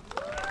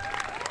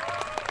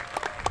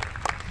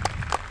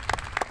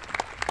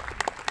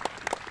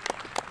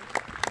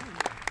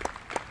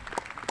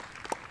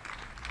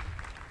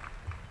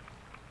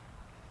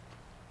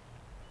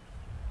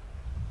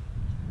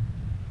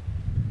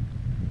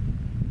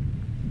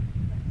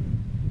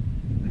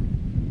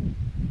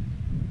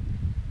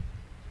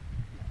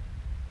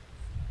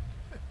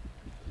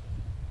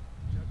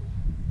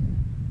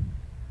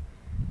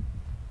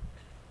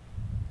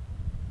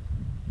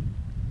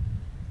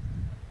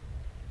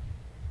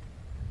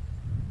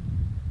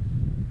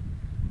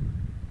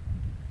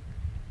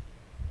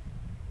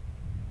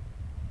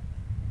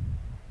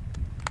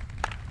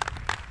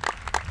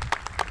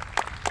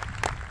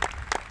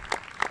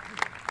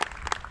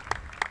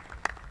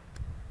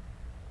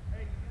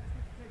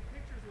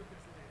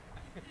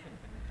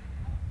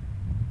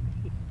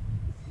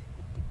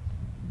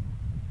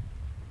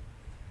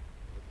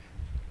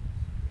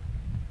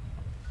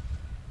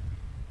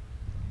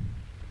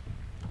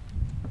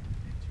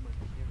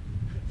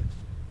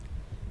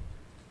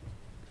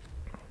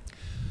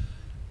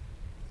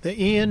 the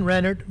Ian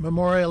Rennert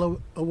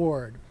Memorial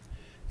Award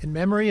in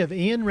memory of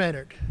Ian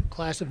Rennert,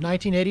 class of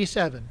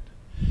 1987,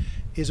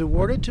 is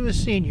awarded to a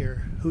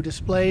senior who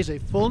displays a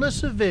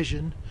fullness of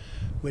vision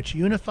which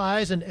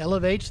unifies and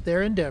elevates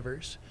their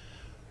endeavors,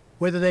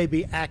 whether they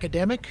be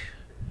academic,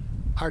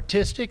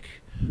 artistic,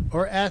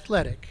 or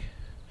athletic,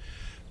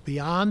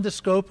 beyond the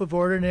scope of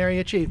ordinary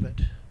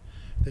achievement.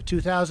 The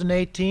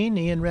 2018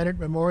 Ian Rennert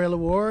Memorial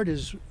Award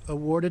is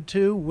awarded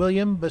to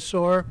William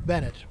Basor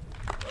Bennett.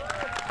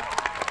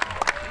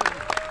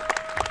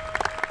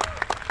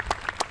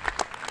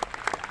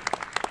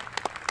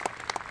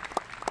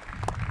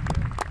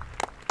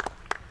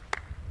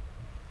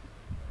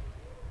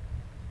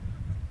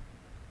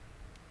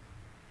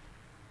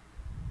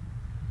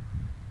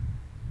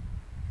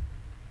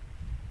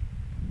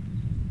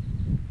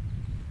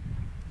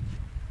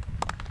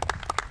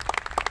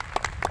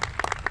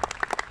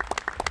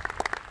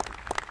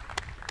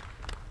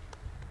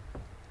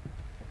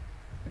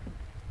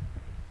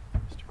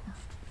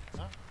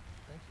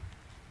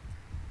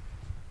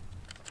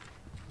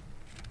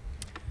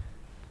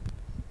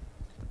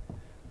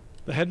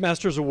 The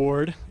Headmaster's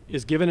Award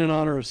is given in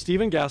honor of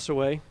Stephen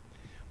Gassaway,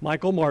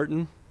 Michael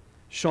Martin,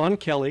 Sean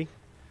Kelly,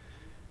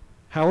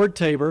 Howard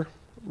Tabor,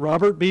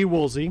 Robert B.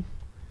 Woolsey,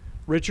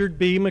 Richard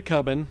B.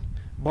 McCubbin,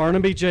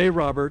 Barnaby J.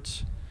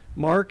 Roberts,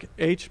 Mark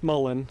H.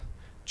 Mullen,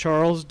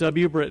 Charles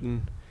W.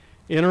 Britton,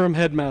 Interim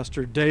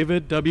Headmaster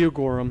David W.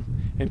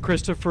 Gorham, and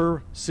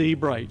Christopher C.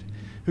 Bright,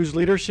 whose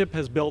leadership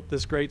has built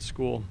this great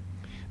school.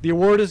 The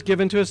award is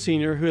given to a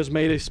senior who has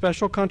made a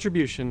special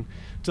contribution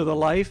to the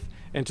life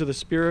and to the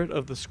spirit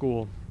of the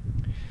school.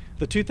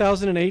 The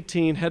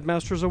 2018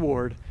 Headmaster's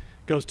Award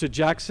goes to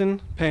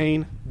Jackson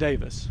Payne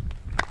Davis.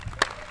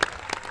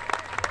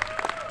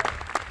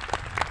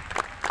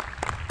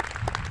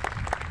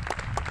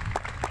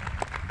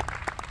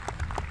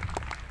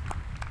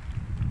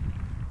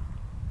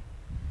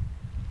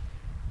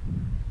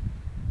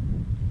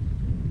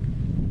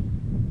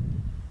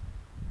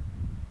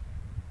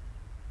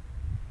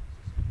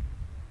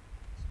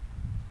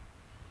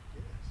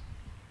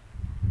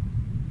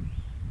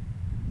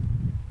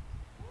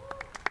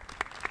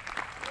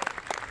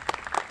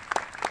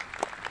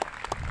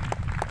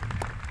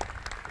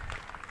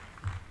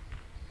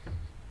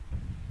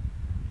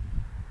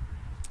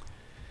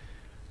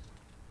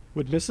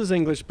 Would Mrs.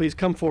 English please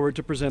come forward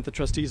to present the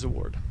Trustees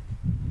Award?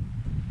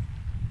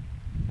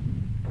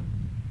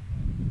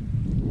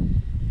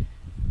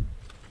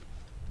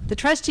 The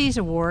Trustees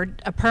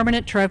Award, a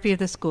permanent trophy of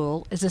the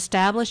school, is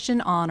established in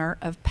honor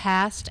of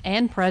past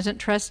and present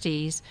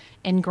trustees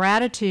in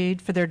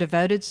gratitude for their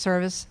devoted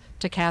service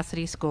to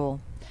Casady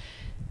School.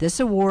 This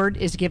award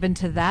is given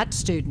to that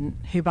student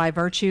who, by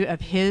virtue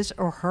of his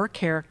or her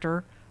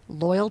character,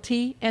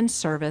 loyalty, and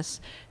service,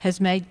 has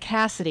made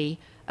Casady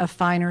a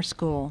finer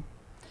school.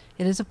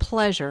 It is a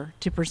pleasure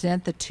to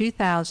present the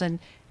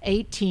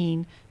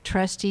 2018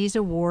 Trustees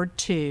Award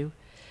to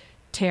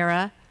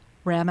Tara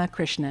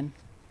Ramakrishnan.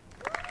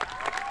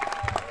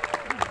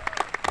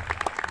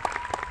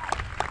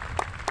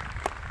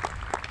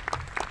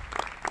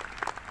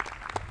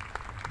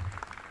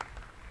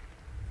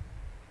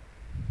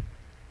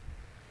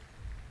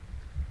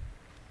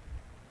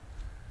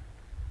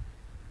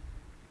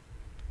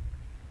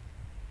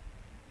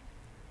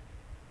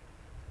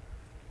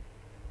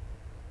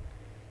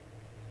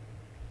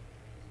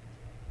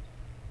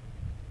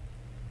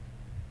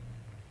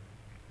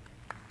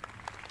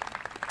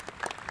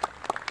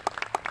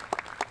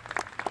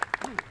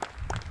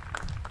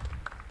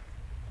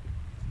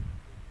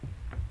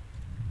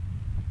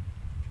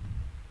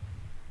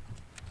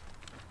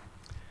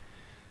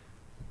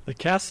 The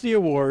Casady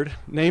Award,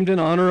 named in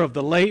honor of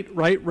the late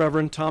Right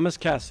Reverend Thomas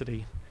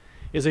Casady,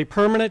 is a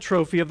permanent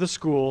trophy of the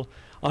school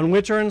on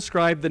which are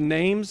inscribed the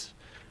names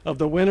of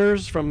the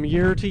winners from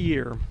year to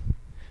year.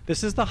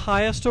 This is the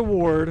highest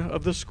award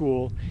of the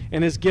school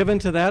and is given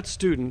to that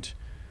student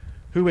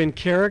who in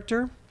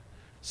character,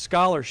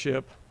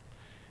 scholarship,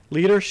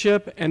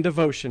 leadership, and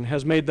devotion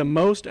has made the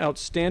most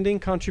outstanding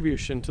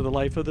contribution to the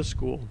life of the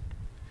school.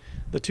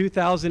 The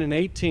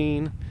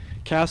 2018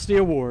 Casady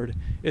Award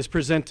is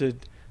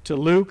presented to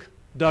Luke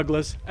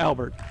Douglas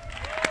Albert.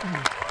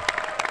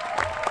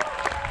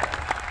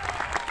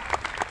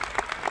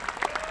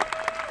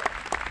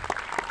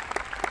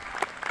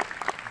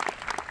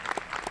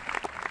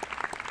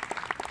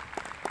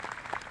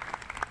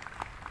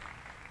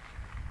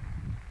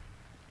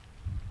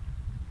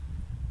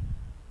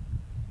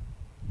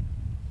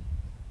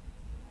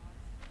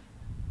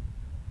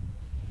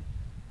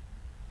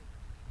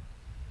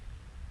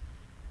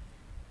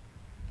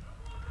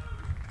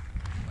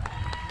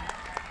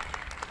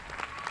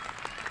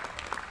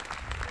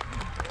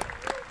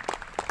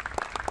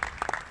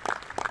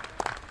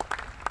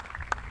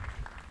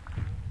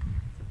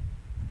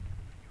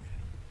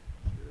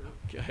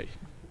 Okay.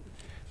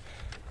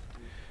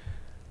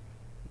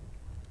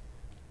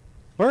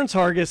 Burns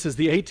Hargis is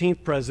the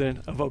 18th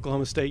president of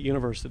Oklahoma State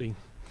University,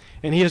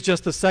 and he is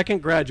just the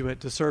second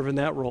graduate to serve in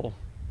that role.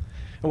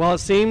 And while it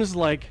seems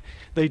like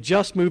they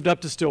just moved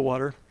up to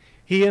Stillwater,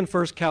 He and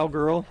first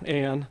cowgirl,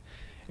 Ann,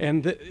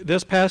 and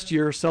this past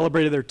year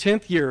celebrated their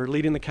 10th year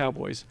leading the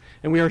Cowboys,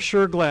 and we are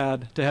sure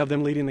glad to have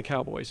them leading the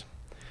Cowboys.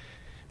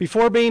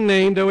 Before being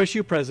named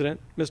OSU president,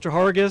 Mr.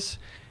 Hargis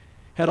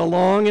had a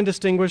long and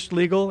distinguished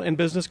legal and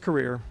business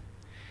career.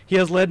 He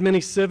has led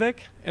many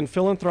civic and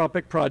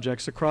philanthropic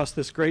projects across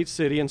this great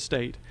city and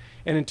state,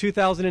 and in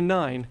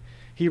 2009,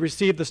 he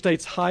received the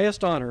state's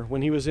highest honor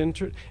when he was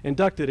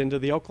inducted into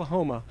the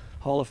Oklahoma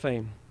Hall of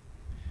Fame.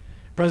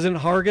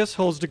 President Hargis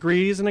holds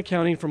degrees in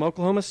accounting from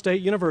Oklahoma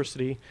State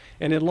University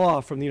and in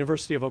law from the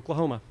University of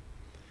Oklahoma.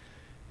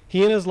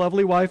 He and his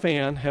lovely wife,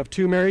 Ann, have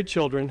 2 married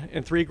children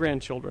and 3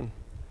 grandchildren.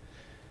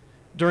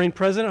 During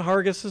President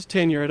Hargis's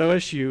tenure at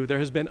OSU, there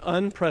has been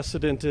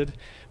unprecedented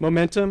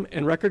momentum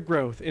and record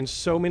growth in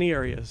so many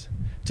areas.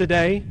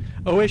 Today,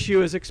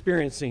 OSU is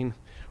experiencing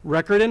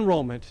record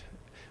enrollment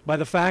by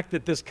the fact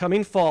that this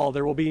coming fall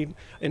there will be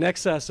in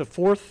excess of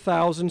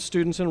 4,000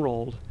 students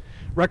enrolled,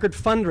 record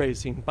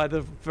fundraising by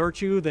the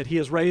virtue that he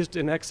has raised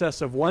in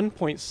excess of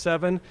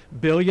 $1.7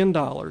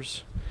 billion,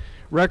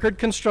 record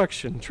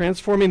construction,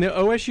 transforming the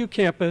OSU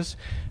campus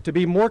to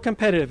be more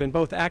competitive in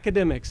both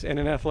academics and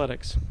in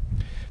athletics.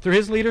 Through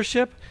his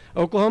leadership,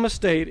 Oklahoma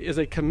State is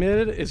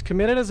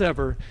committed as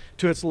ever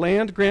to its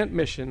land grant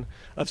mission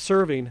of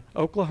serving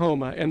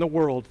Oklahoma and the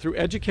world through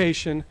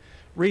education,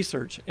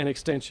 research, and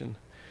extension.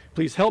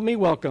 Please help me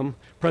welcome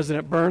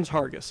President Burns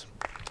Hargis.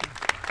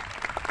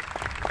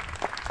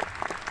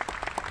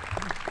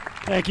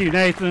 Thank you,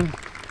 Nathan.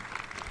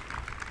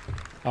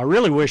 I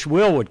really wish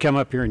Will would come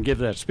up here and give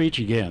that speech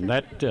again.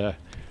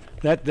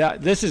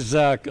 This is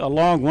a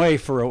long way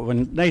for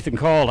when Nathan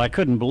called. I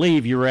couldn't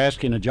believe you were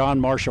asking a John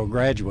Marshall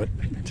graduate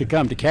to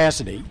come to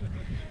Casady.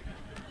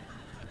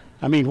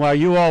 I mean, while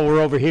you all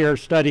were over here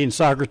studying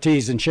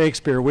Socrates and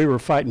Shakespeare, we were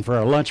fighting for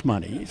our lunch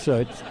money.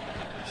 So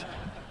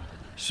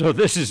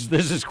this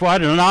is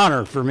quite an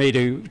honor for me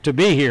to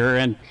be here.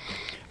 And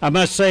I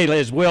must say,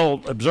 as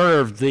Will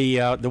observed,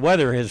 the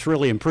weather has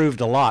really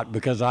improved a lot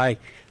because I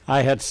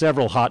had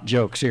several hot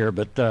jokes here,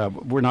 but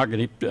we're not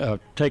going to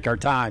take our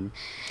time.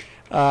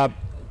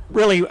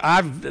 Really,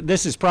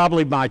 this is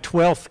probably my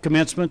 12th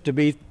commencement to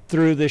be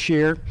through this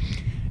year,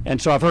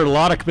 and so I've heard a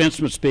lot of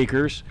commencement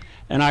speakers,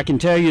 and I can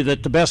tell you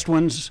that the best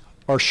ones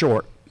are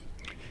short.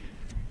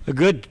 A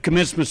good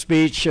commencement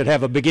speech should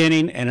have a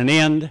beginning and an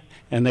end,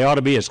 and they ought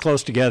to be as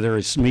close together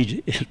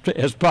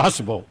as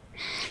possible.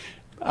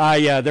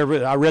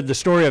 I read the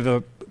story of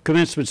a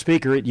commencement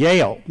speaker at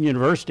Yale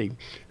University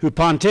who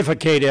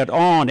pontificated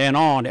on and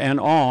on and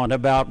on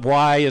about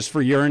Y is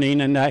for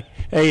yearning and A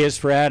is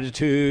for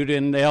attitude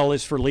and L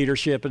is for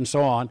leadership and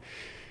so on.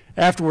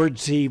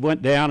 Afterwards, he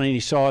went down and he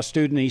saw a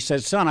student and he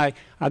said, "Son,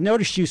 I've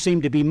noticed you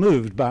seem to be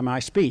moved by my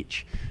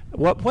speech.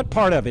 What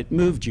part of it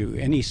moved you?"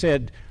 And he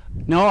said,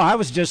 "No, I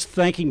was just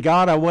thanking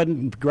God I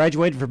wasn't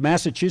graduated from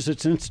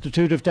Massachusetts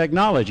Institute of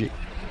Technology."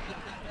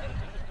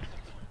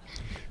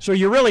 So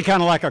you're really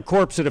kind of like a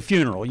corpse at a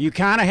funeral. You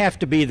kind of have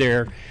to be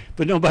there,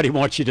 but nobody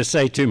wants you to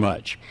say too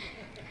much.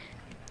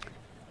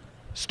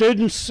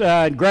 Students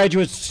and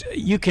graduates,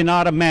 you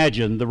cannot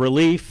imagine the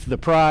relief, the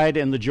pride,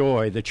 and the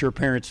joy that your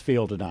parents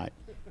feel tonight.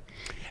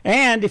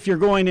 And if you're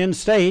going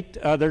in-state,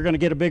 they're going to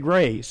get a big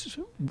raise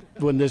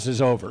when this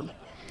is over.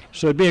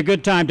 So it'd be a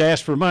good time to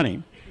ask for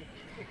money.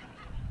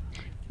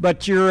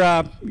 But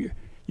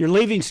you're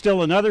leaving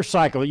still another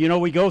cycle. You know,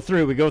 we go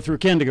through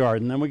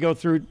kindergarten, then we go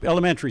through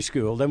elementary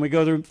school, then we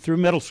go through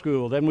middle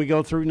school, then we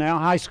go through now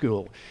high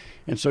school.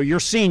 And so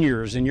you're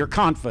seniors and you're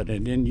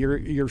confident and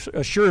you're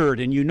assured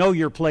and you know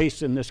your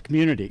place in this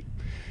community.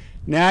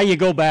 Now you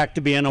go back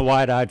to being a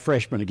wide-eyed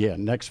freshman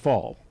again next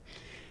fall.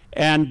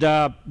 And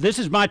this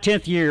is my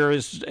 10th year,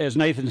 as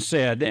Nathan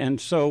said, and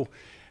so,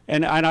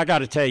 and I got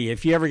to tell you,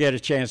 if you ever get a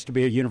chance to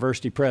be a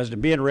university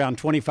president, being around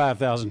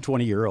 25,000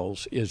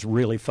 20-year-olds is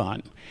really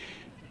fun.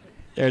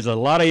 There's a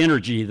lot of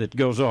energy that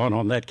goes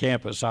on that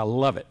campus. I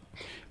love it.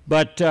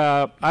 But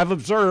I've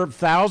observed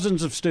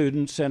thousands of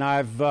students, and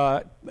I've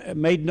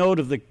made note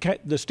of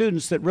the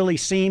students that really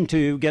seem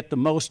to get the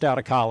most out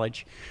of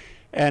college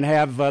and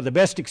have the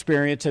best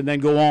experience and then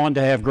go on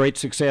to have great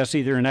success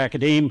either in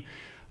academia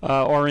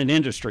or in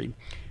industry.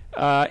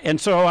 And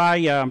so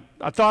I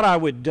thought I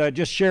would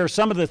just share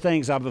some of the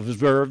things I've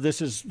observed. This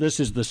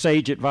is the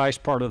sage advice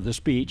part of the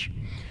speech,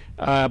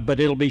 but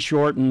it'll be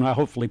short and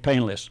hopefully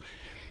painless.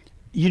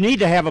 You need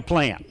to have a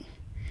plan.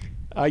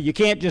 You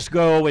can't just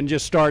go and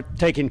just start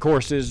taking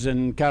courses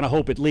and kind of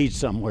hope it leads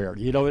somewhere.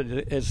 You know,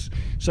 as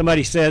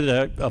somebody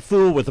said, a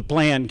fool with a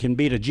plan can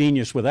beat a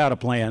genius without a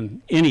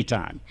plan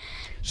anytime.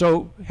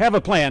 So have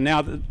a plan.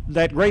 Now,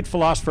 that great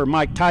philosopher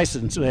Mike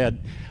Tyson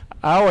said,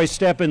 "I always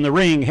step in the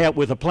ring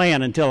with a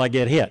plan until I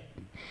get hit."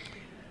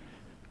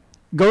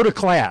 Go to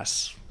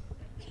class.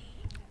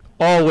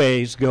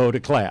 Always go to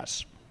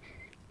class.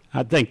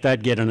 I think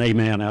that'd get an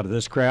amen out of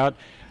this crowd.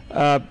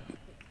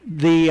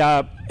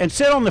 And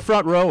sit on the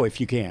front row if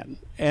you can,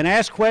 and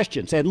ask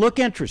questions, and look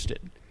interested.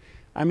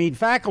 I mean,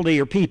 faculty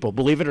are people,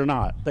 believe it or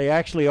not. They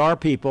actually are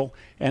people,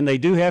 and they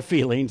do have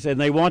feelings, and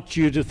they want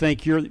you to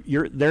think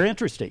they're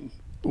interesting,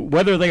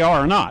 whether they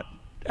are or not.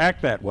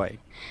 act that way.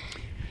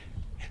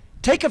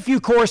 Take a few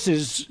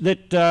courses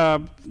that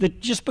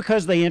just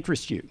because they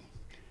interest you.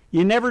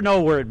 You never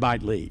know where it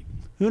might lead.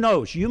 Who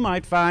knows? You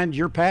might find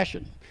your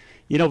passion.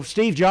 You know,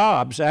 Steve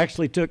Jobs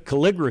actually took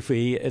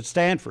calligraphy at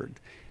Stanford,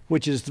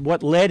 which is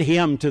what led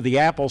him to the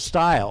Apple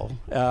style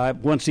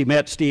once he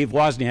met Steve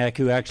Wozniak,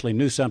 who actually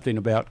knew something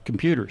about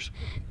computers.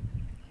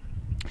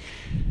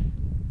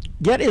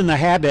 Get in the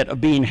habit of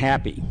being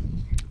happy.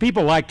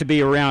 People like to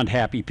be around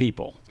happy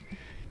people.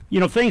 You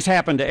know, things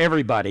happen to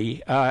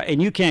everybody,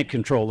 and you can't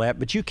control that,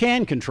 but you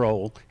can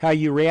control how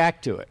you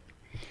react to it.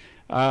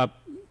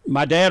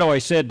 My dad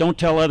always said, don't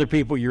tell other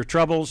people your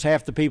troubles.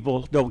 Half the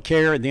people don't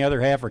care, and the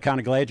other half are kind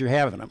of glad you're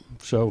having them.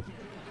 So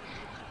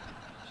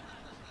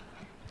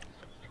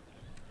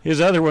his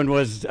other one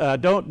was,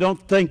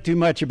 don't think too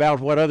much about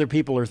what other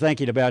people are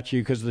thinking about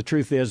you, because the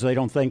truth is they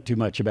don't think too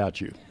much about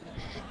you.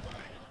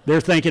 They're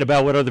thinking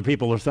about what other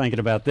people are thinking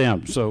about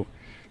them. So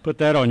put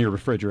that on your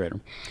refrigerator.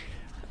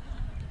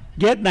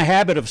 Get in the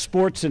habit of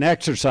sports and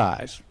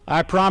exercise.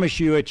 I promise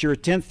you at your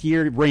 10th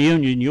year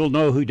reunion, you'll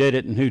know who did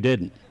it and who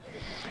didn't.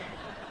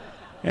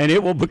 And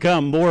it will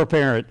become more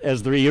apparent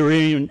as the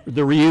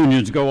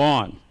reunions go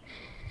on.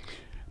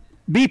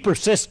 Be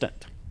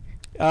persistent.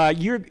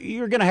 You're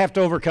going to have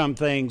to overcome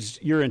things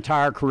your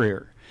entire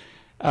career.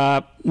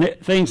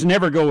 Things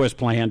never go as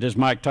planned, as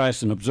Mike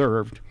Tyson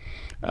observed.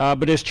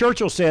 But as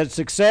Churchill said,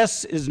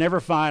 success is never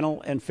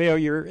final and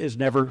failure is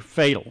never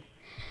fatal.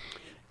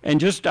 And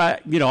just,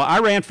 you know, I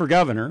ran for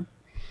governor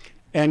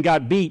and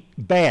got beat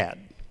bad,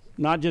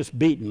 not just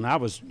beaten. I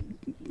was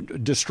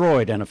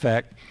destroyed, in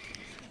effect.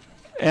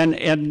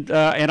 And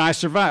I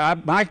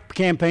survived. My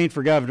campaign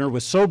for governor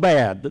was so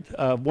bad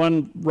that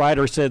one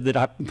writer said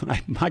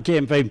that my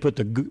campaign put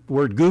the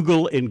word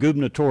Google in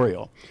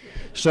gubernatorial.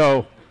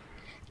 So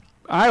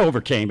I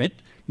overcame it.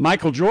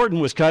 Michael Jordan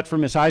was cut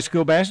from his high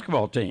school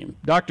basketball team.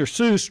 Dr.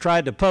 Seuss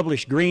tried to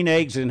publish Green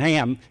Eggs and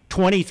Ham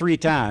 23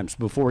 times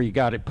before he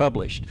got it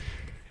published.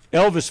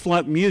 Elvis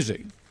flunked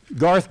music.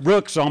 Garth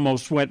Brooks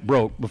almost went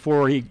broke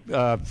before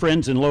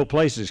Friends in Low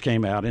Places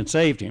came out and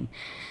saved him.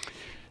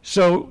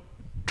 So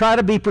try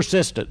to be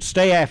persistent.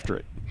 Stay after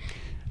it.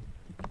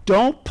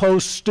 Don't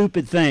post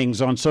stupid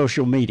things on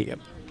social media.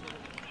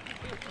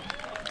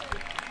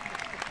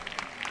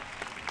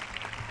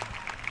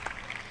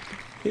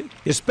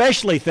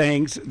 Especially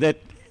things that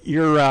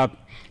your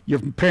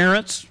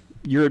parents,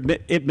 your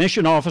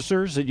admission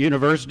officers at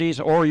universities,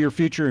 or your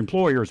future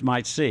employers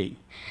might see.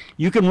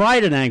 You can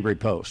write an angry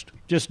post.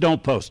 Just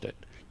don't post it.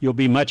 You'll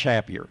be much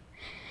happier.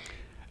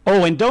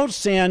 Oh, and don't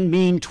send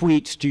mean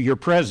tweets to your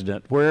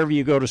president wherever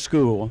you go to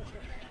school,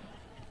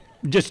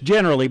 just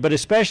generally, but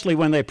especially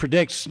when they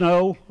predict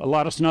snow, a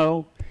lot of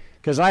snow,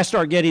 because I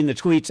start getting the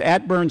tweets,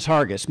 at Burns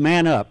Hargis,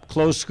 man up,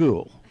 close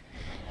school.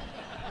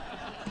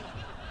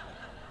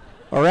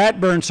 Or at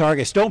Burns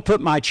Hargis, don't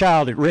put my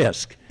child at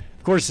risk.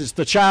 Of course, it's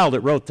the child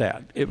that wrote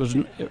that. It was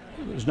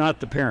not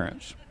the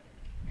parents.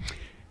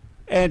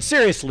 And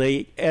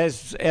seriously,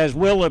 as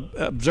Will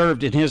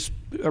observed in his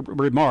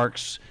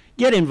remarks,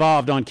 get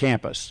involved on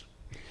campus.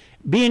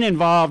 Being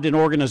involved in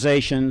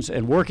organizations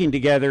and working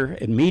together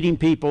and meeting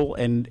people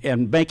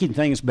and making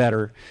things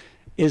better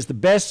is the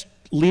best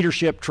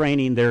leadership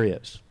training there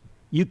is.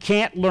 You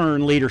can't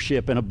learn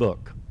leadership in a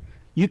book.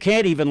 You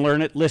can't even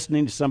learn it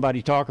listening to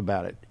somebody talk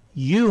about it.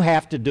 You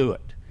have to do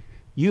it.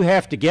 You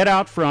have to get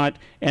out front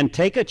and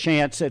take a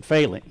chance at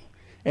failing.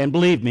 And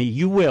believe me,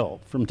 you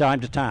will from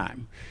time to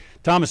time.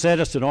 Thomas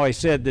Edison always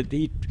said that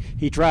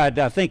he tried,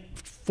 I think,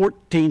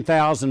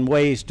 14,000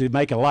 ways to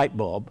make a light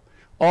bulb,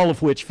 all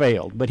of which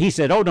failed. But he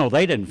said, oh, no,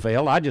 they didn't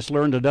fail. I just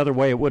learned another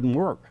way it wouldn't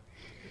work.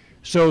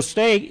 So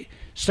stay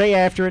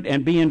after it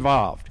and be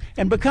involved.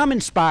 And become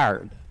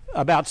inspired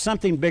about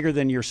something bigger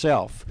than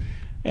yourself.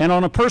 And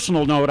on a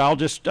personal note,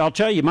 I'll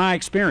tell you my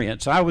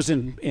experience. I was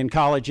in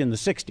college in the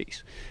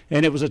 60s,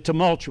 and it was a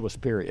tumultuous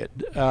period.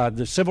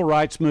 The civil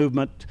rights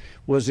movement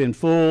was in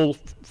full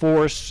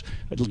force.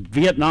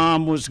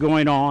 Vietnam was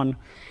going on.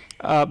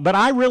 But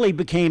I really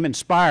became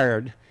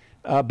inspired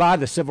by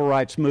the civil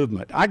rights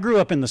movement. I grew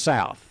up in the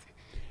South,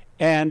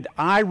 and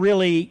I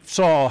really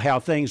saw how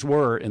things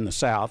were in the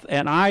South.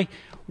 And I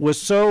was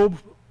so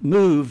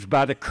moved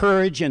by the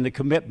courage and the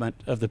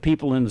commitment of the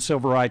people in the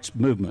civil rights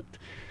movement.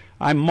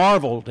 I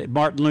marveled at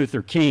Martin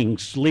Luther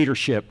King's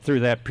leadership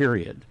through that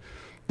period.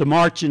 The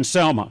march in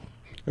Selma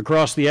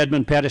across the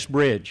Edmund Pettus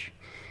Bridge,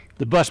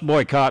 the bus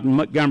boycott in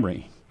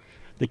Montgomery,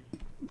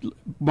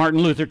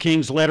 Martin Luther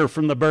King's letter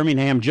from the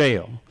Birmingham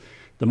jail,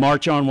 the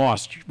March on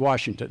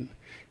Washington.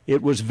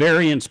 It was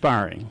very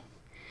inspiring.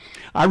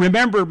 I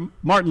remember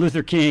Martin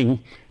Luther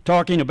King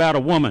talking about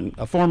a woman,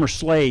 a former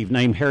slave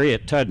named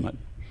Harriet Tubman.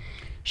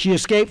 She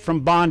escaped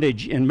from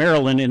bondage in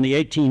Maryland in the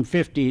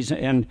 1850s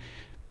and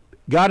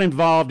got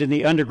involved in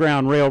the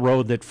Underground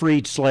Railroad that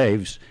freed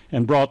slaves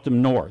and brought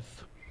them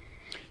north.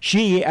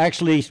 She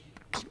actually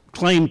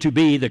claimed to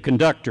be the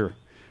conductor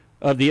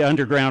of the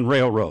Underground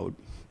Railroad,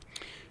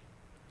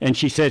 and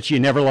she said she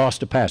never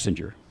lost a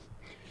passenger.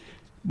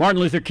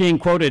 Martin Luther King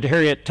quoted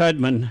Harriet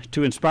Tubman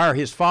to inspire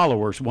his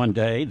followers one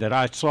day that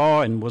I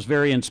saw and was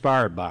very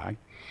inspired by.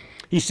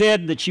 He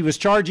said that she was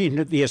charging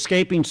the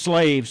escaping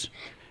slaves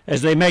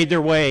as they made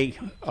their way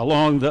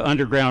along the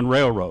Underground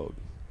Railroad.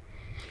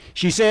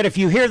 She said, if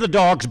you hear the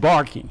dogs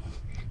barking,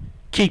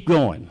 keep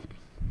going.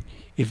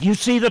 If you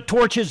see the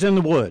torches in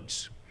the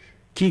woods,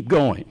 keep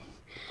going.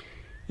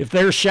 If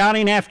they're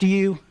shouting after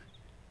you,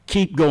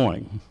 keep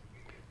going.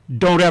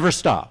 Don't ever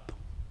stop.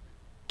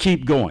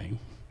 Keep going.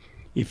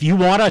 If you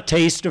want a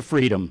taste of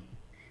freedom,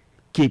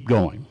 keep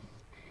going.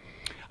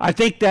 I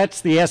think that's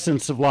the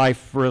essence of life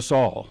for us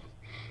all.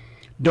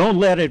 Don't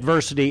let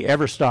adversity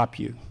ever stop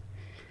you.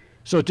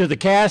 So to the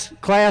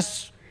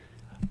class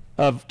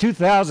of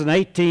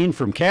 2018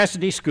 from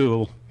Casady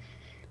School,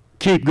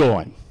 keep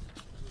going.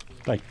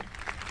 Thank you.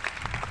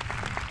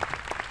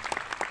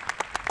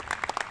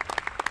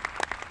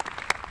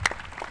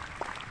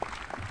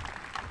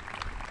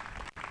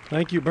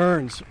 Thank you,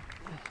 Burns.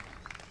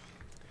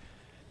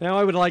 Now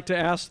I would like to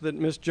ask that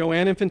Ms.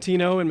 Joanne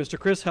Infantino and Mr.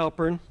 Chris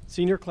Halpern,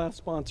 senior class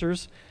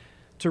sponsors,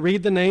 to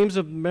read the names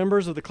of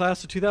members of the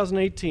class of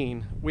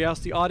 2018. We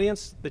ask the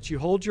audience that you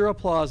hold your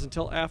applause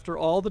until after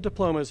all the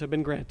diplomas have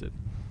been granted.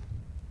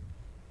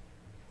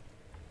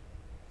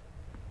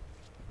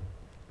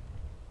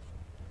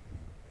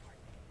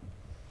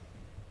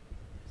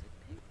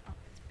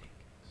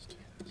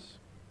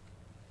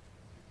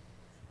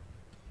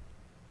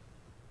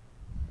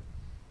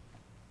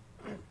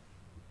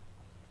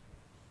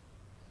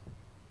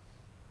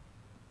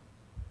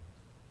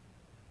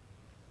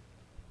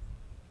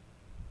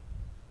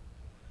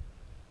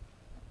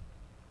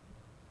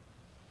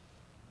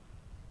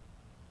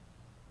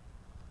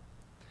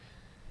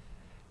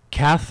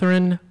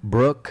 Catherine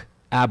Brooke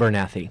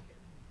Abernathy.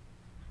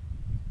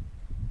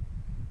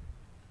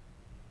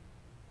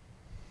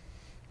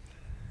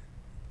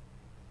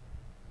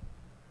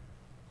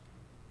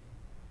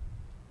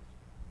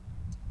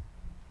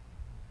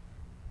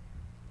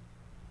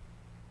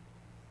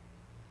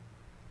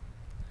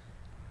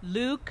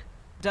 Luke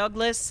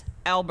Douglas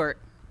Albert.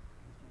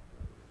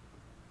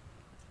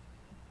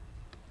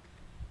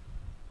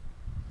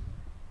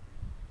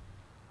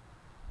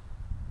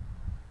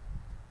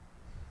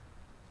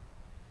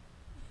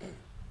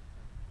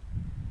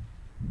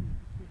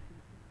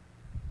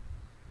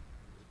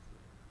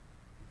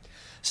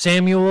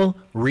 Samuel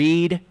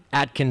Reed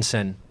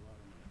Atkinson.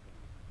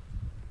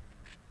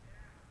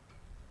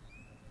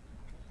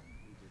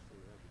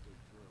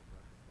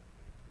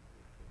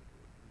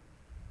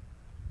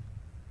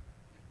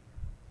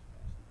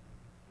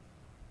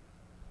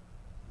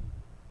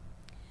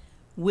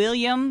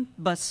 William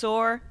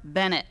Basor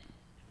Bennett.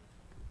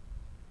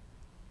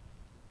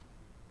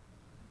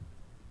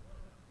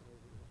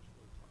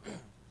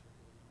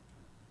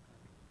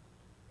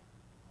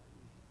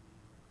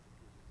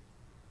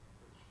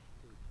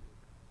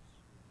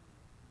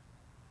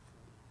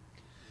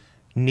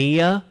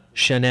 Nia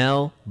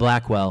Chanel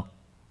Blackwell.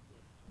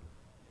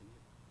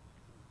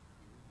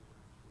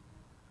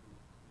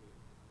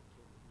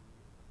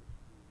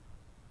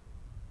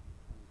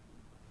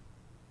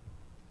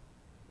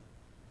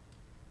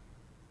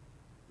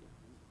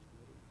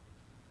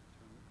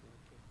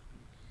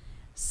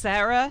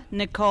 Sarah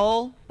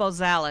Nicole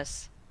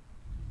Bozales.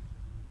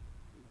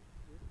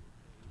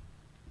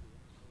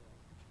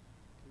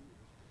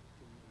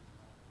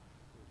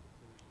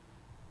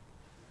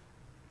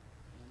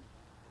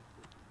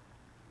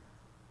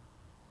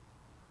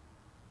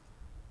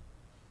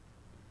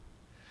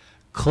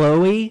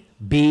 Chloe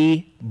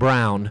B.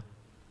 Brown.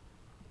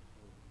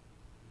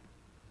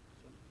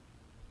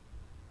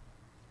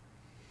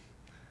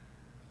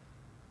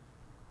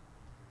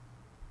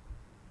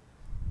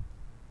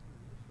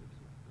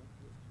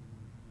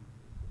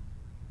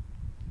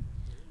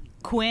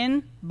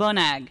 Quinn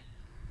Bonag.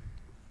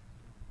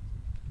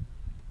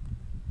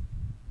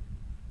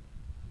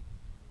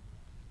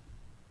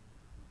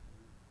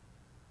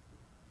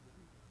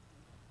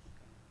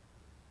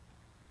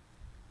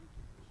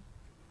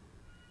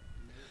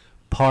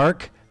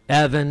 Park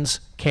Evans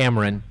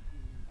Cameron.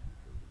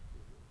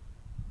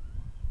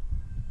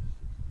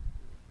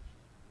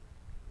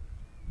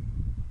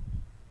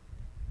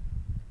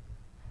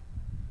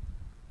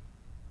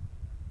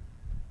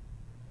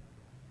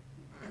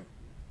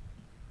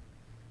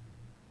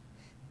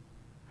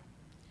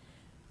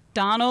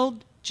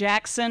 Donald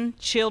Jackson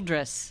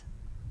Childress.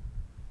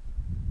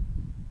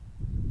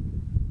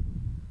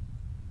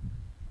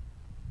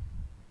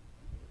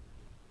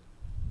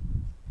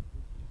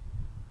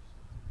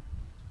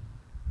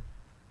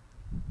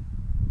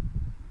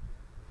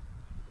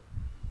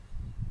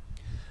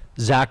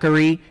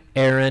 Zachary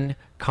Aaron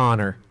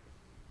Connor.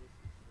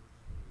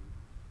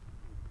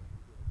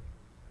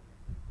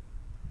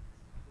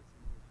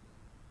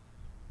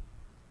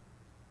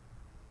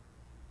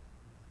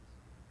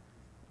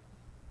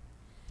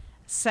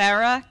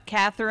 Sarah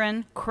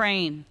Catherine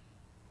Crane.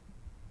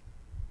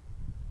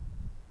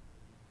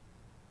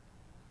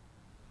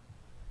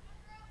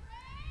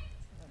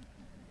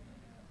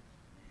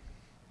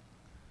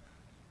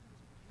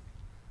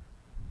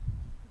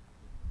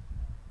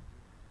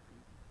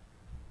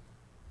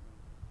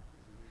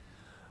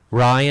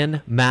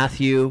 Ryan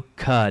Matthew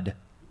Cudd.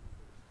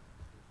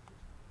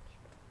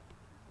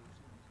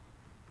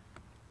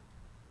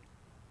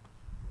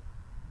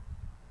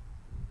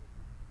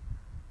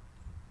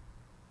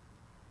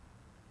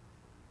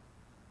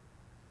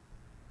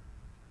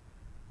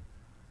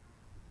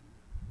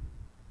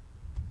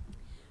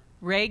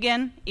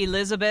 Reagan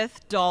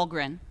Elizabeth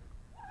Dahlgren.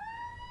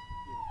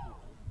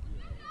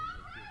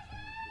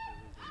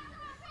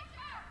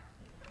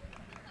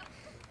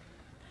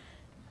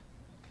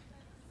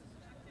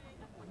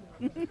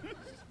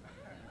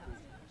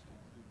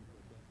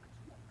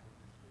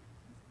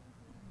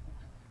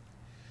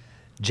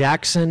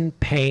 Jackson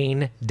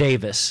Payne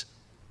Davis.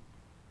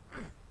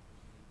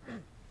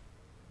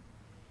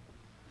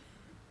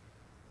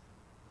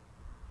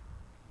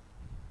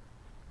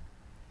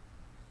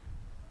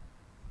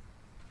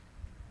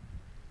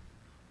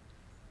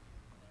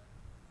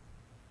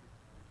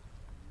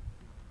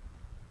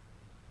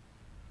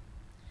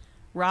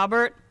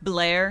 Robert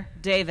Blair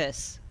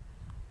Davis.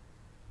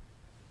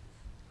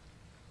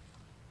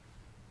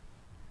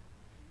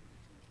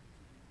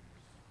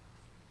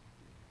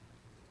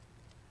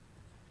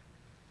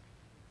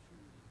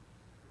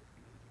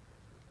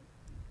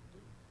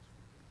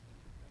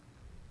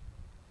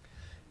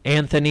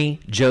 Anthony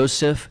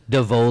Joseph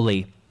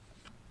Davoli.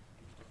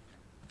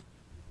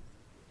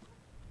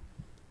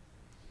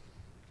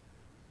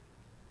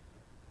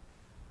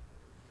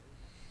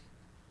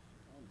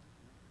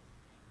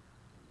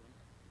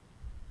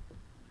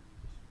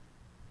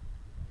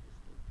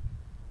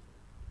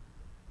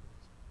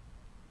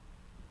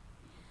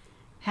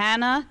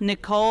 Hannah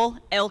Nicole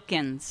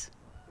Elkins.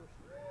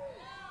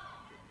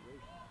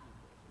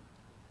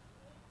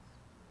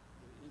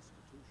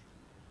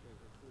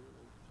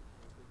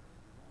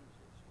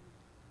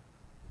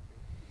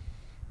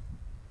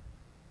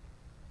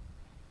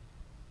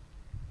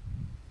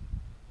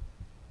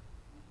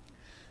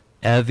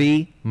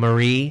 Evie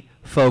Marie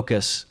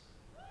Focus.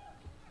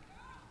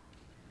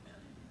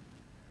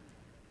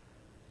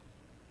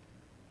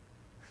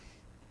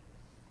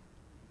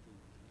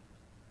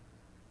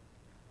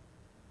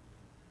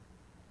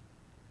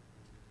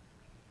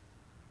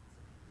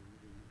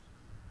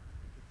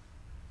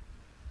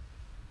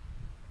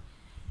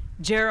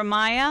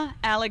 Jeremiah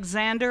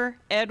Alexander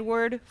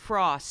Edward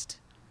Frost.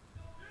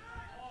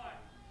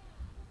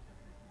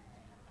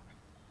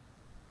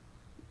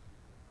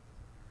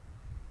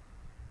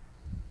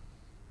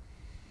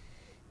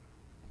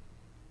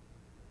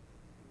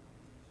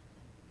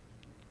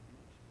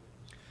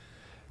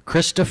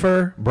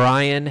 Christopher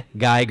Brian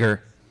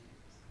Geiger.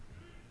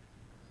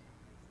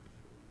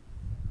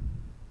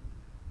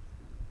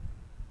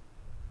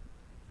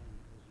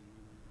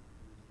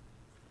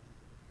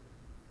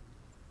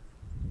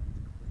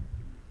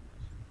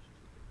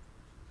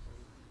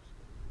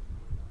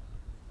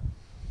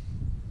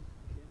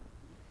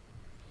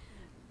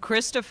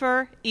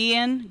 Christopher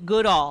Ian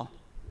Goodall.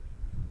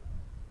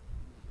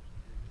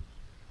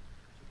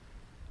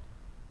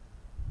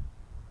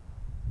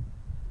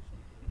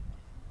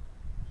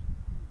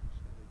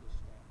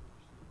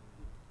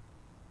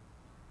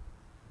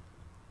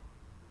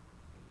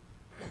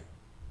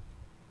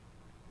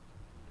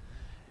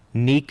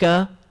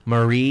 Nika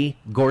Marie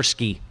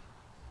Gorski.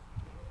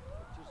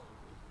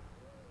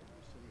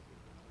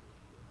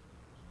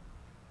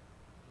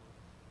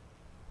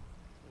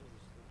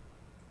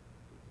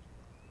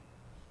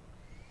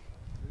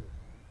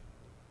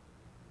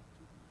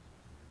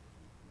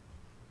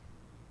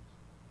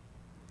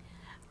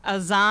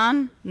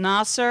 Azan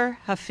Nasser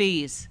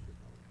Hafiz.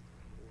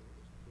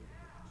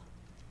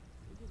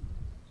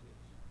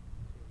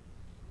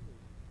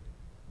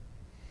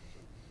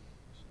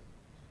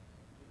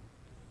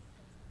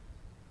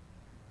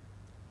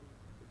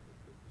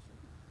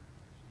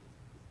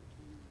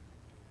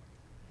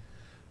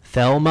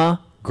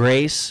 Thelma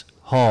Grace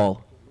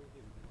Hall.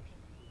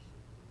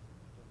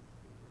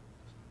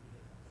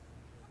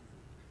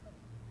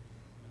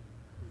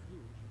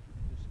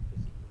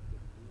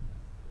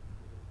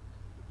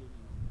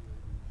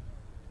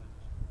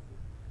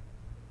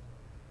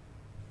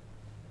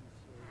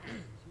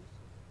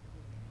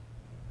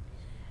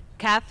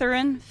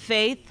 Catherine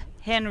Faith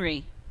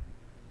Henry.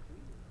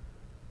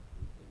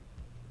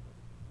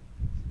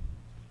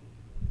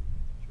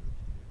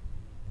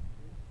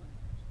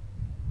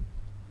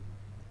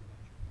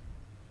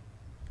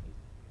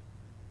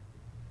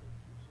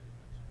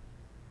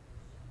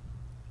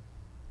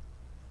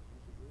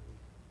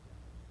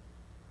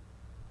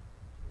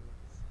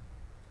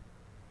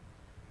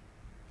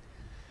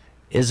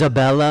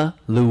 Isabella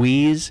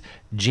Louise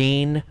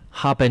Jean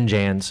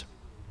Hoppenjans.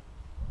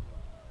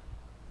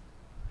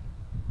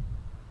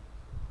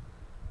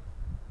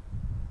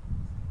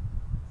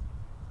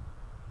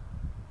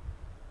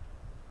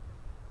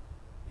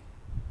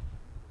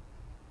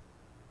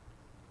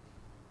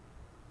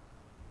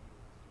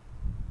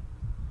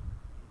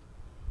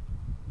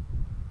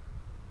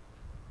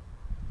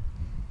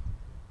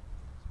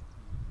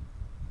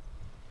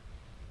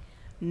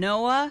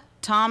 Noah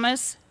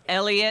Thomas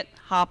Elliott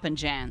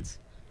Hoppenjans.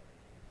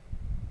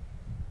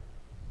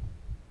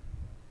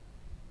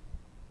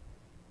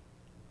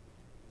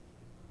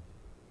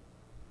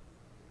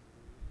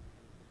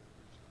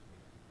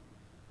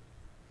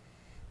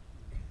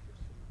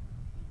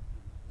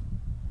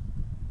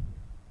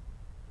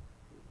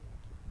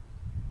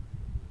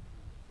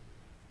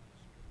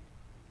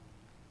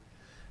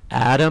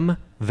 Adam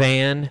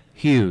Van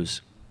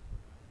Hughes.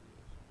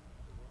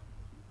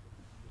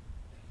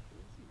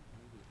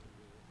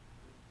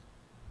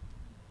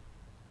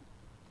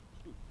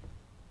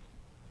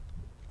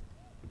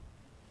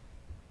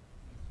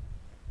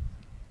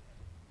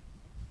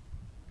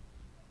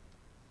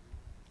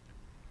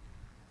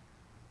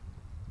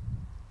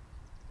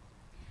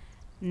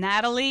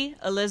 Natalie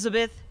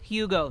Elizabeth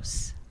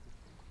Hugos.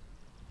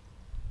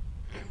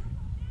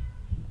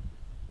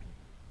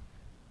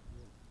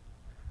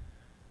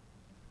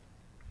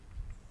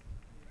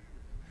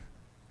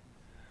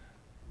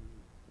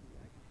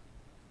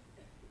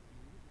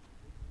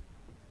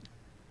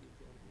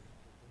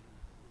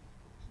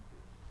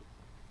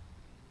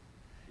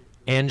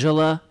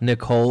 Angela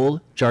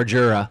Nicole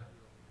Jarjura.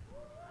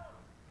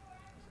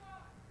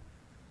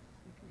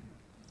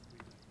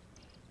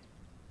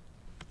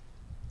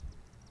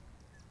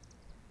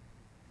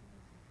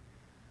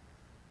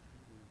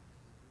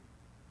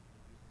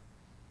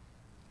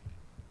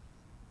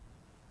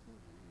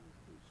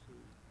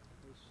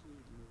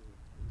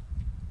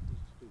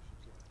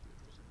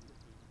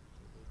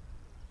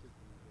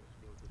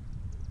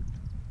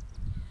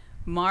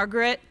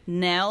 Margaret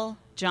Nell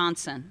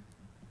Johnson.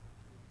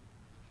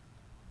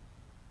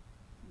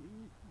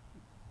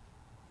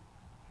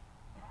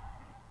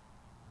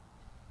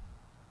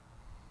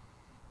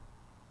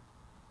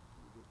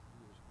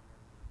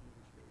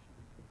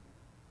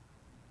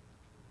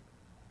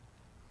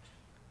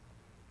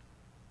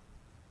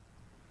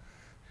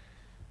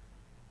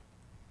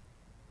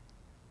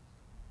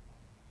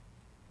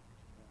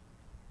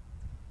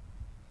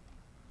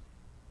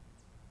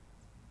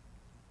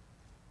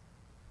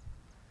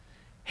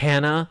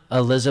 Hannah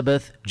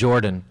Elizabeth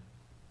Jordan.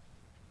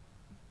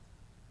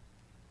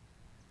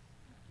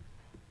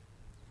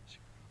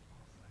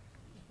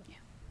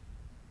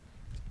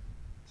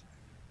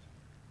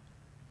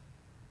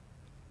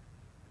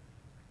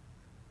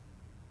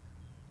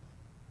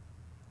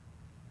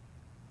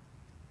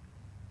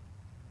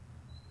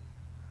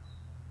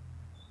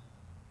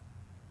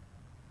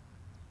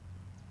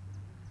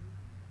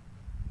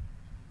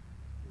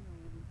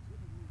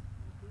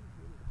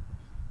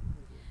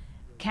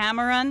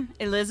 Cameron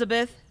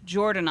Elizabeth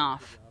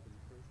Jordanoff.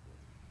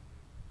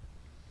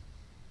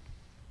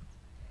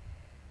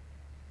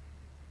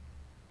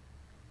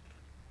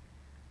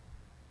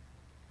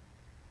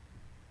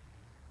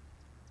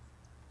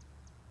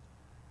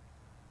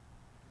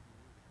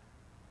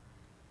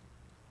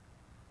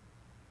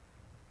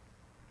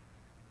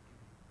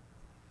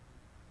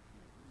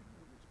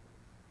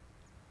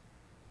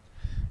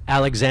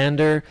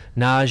 Alexander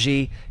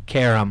Naji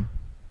Karam.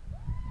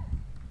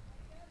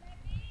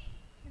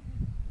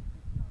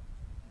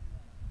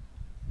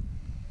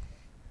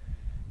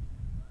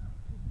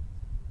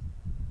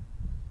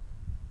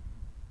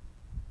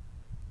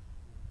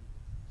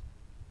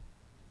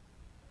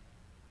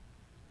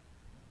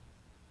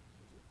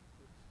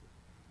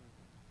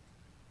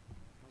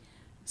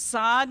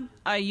 Saad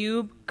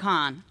Ayub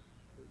Khan.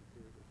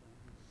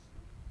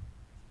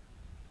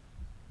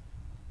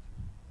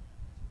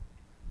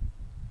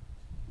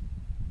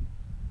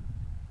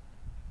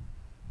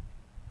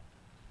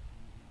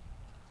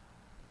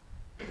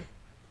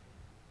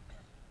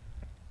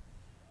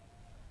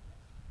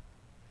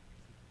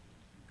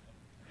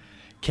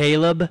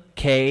 Caleb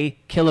K.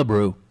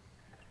 Killebrew.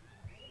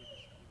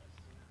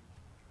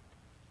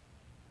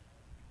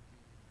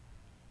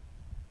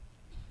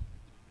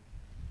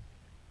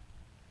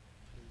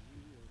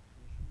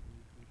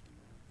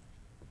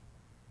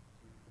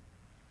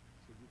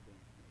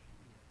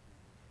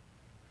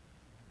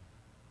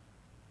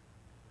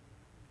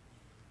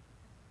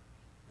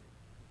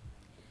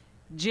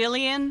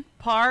 Jillian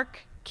Park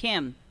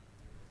Kim.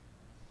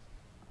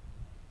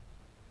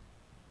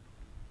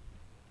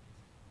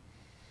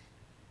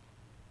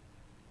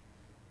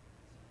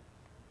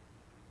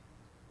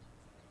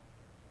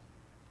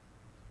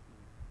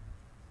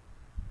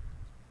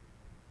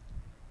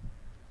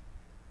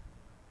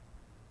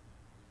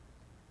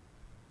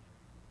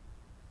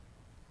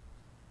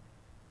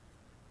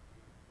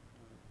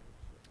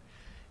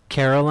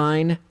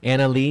 Caroline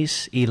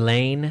Annalise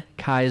Elaine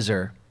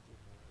Kaiser.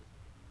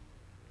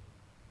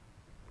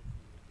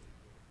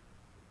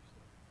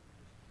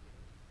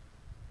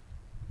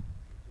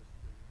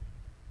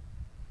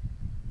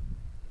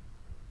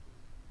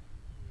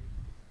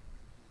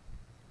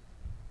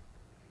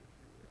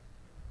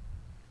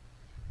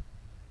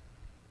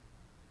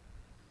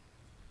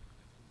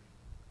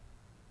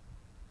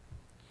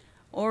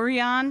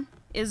 Orion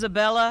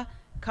Isabella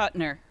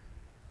Kuttner.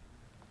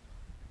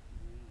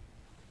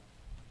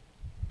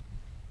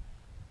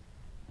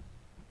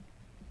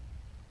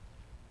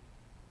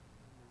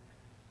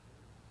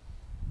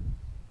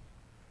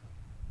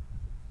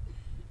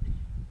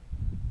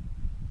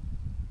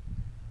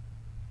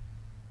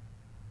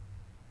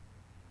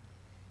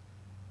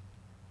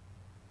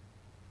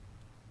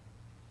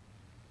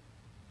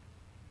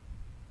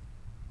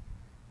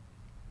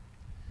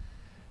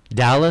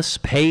 Dallas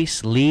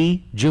Pace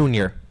Lee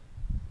Jr.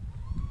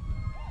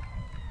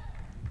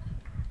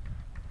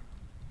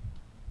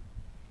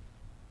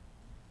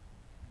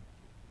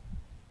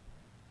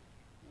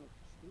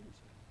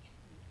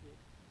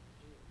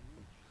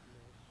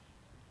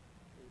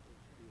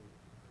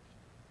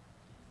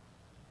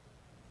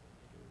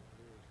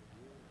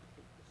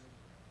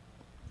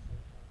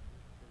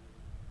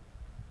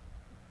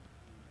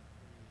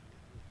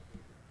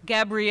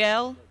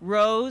 Gabrielle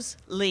Rose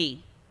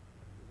Lee.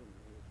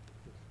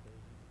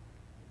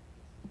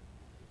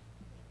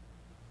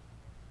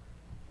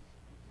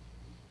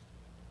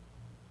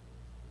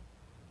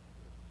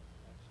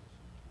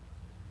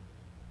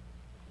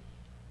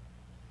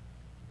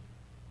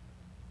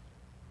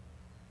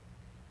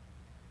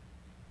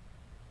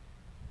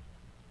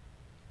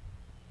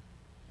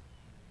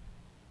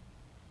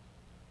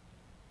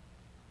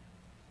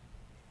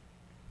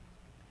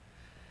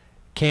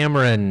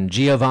 Cameron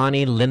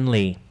Giovanni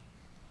Lindley.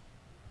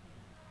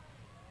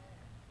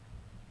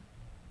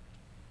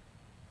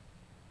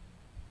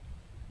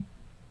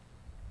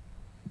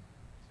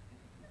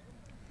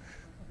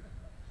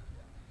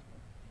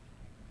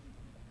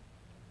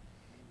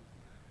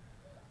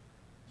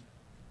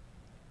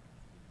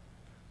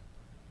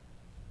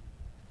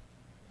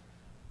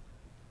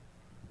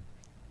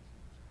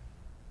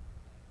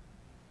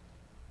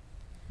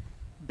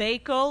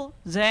 Bakel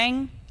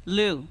Zhang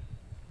Liu.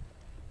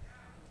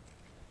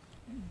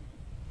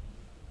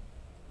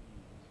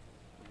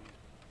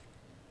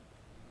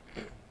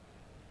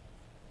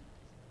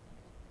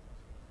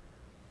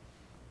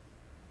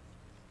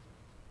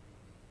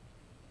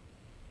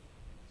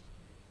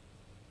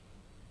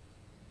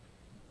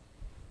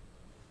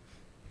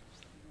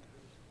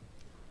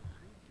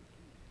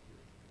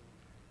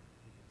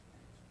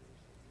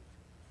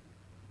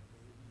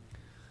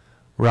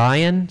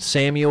 Ryan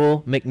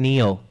Samuel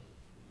McNeil.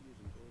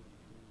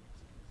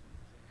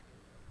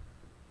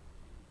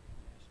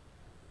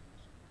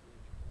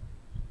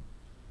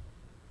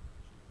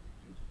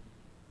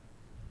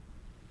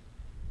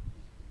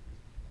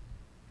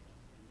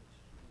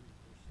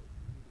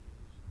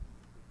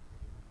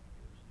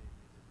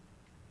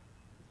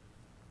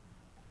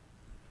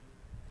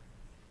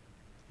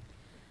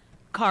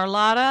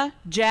 Carlotta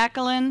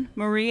Jacqueline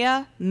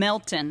Maria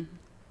Melton.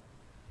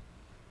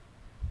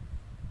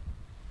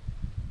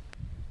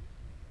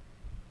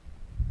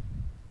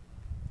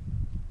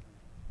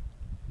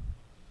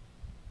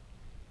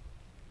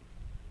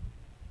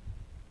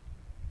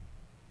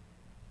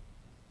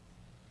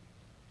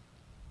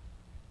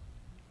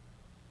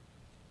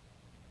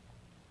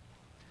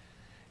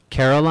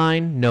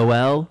 Caroline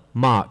Noel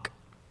Mock.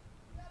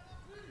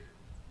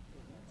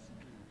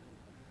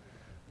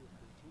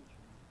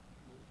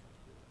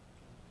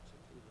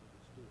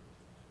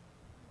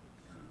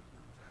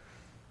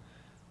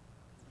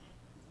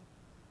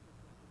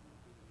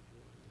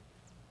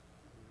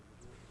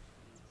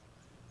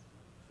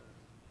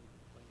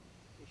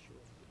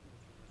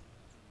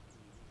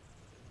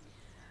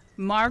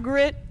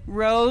 Margaret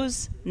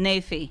Rose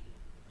Nafee.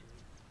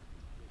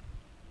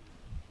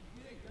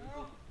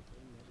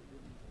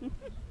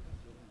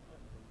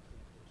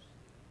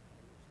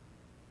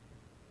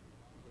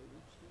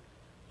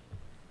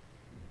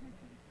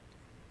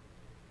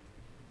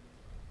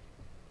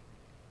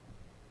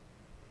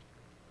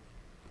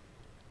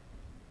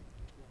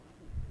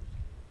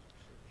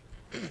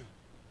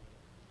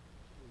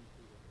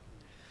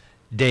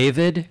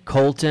 David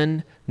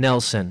Colton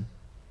Nelson.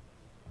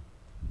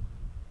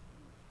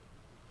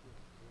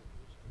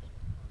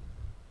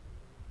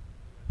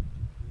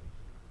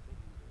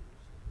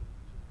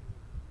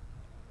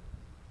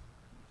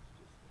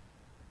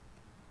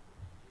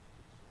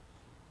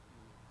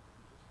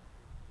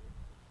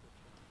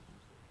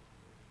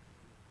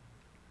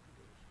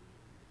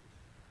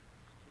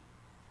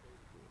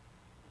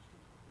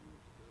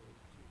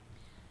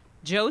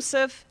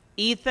 Joseph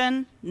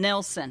Ethan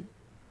Nelson.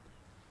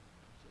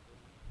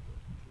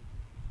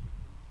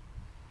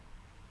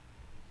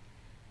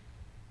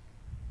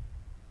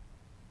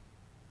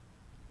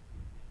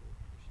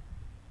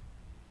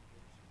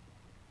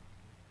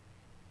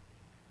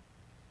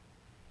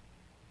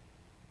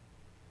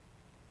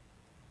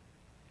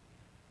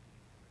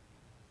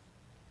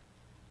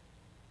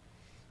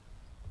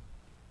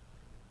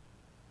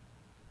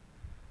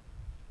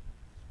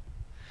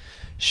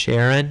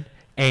 Sharon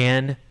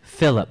Ann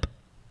Phillip.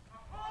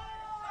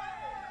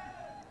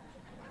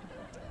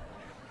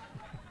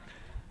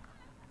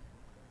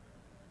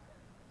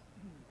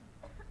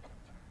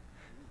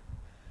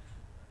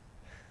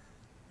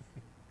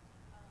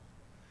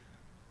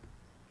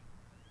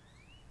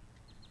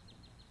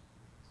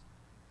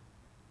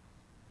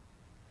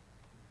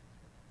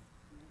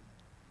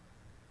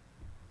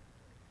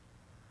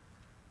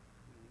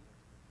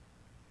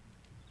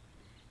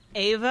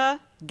 Ava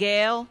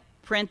Gail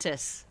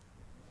Prentice.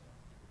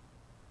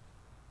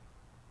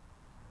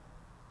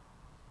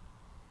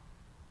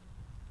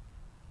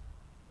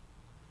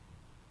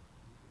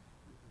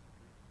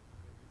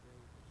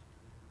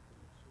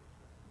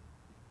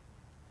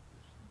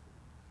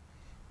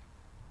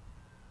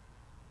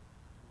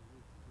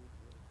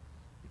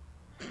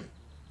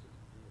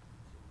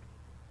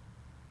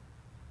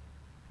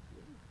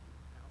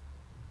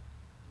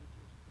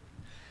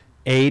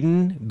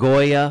 Aiden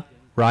Goya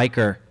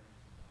Riker.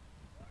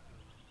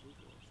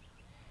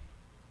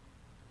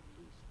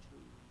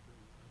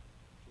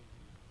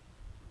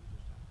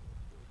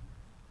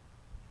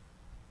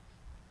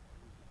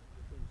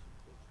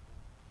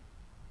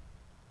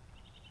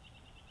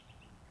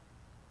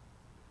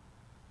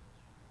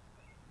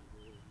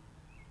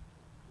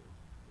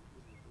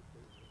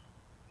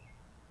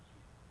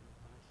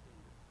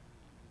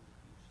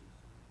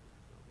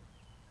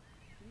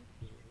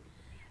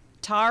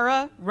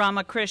 Tara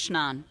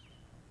Ramakrishnan.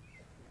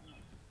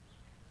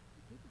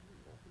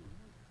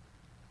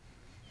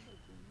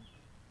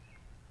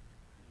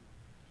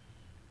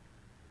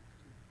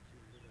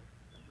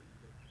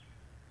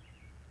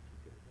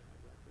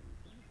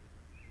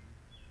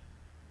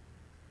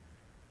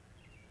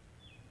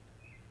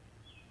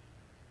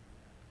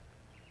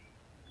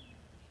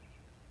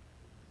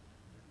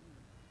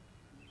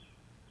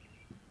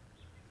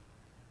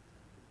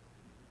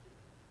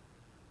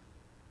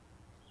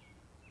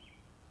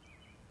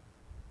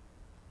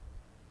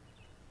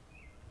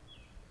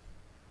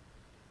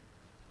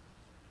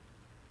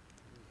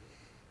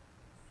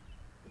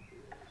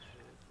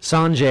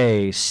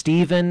 Sanjay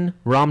Stephen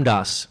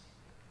Ramdas.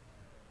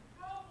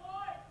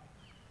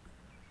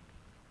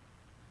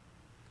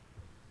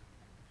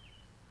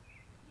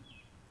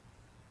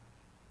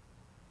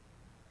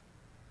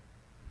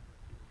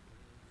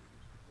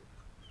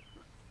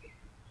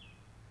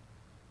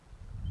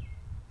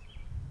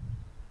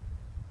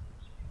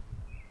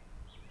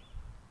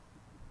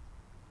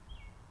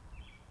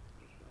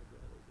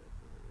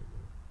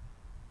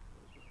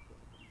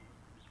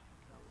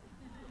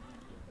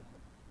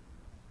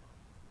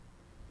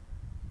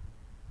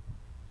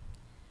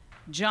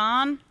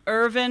 John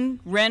Irvin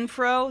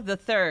Renfro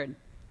III.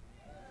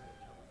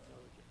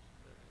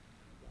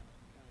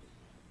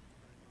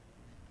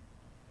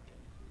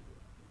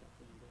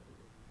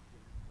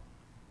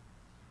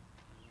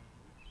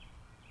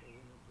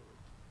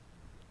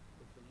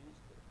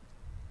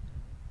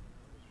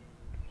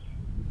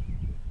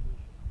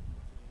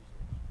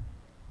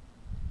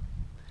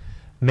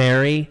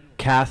 Mary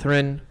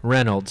Catherine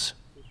Reynolds.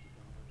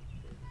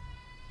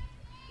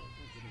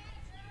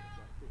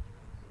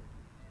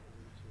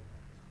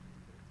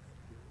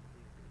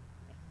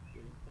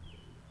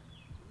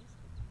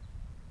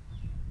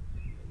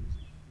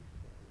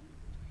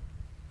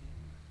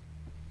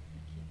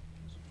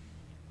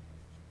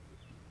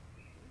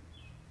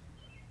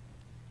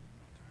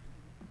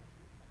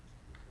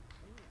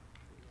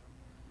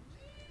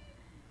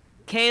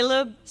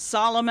 Caleb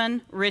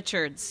Solomon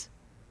Richards.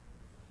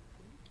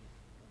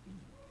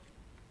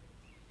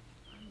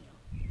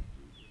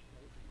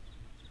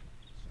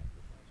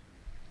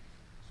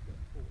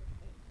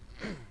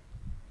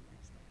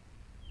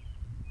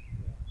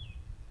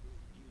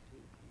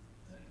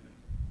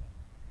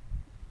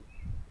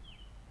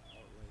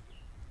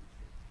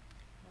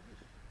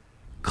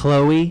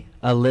 Chloe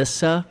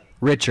Alyssa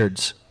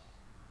Richards.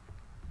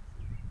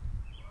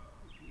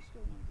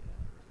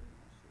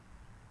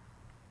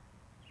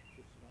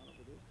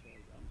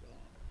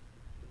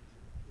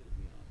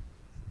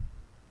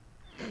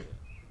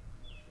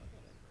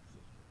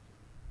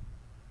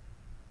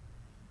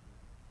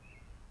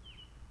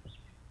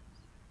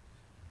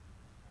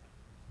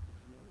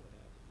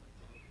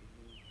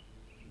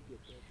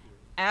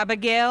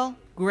 Abigail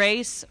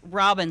Grace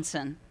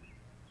Robinson.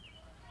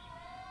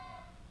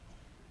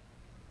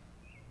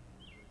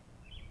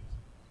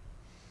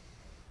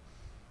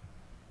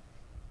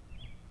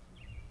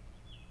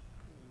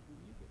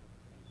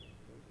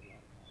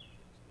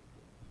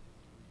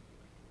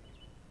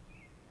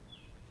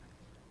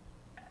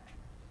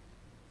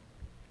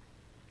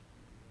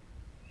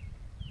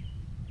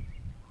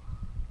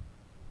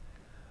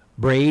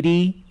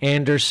 Brady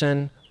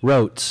Anderson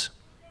Rotes.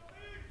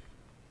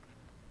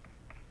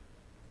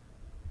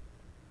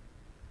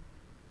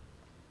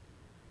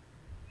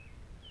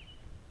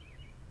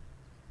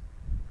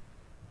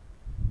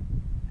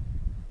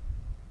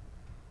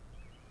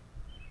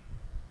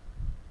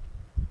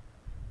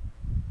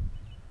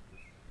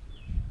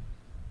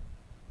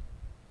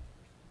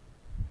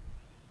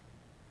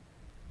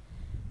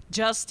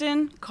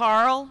 Justin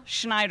Carl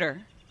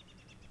Schneider.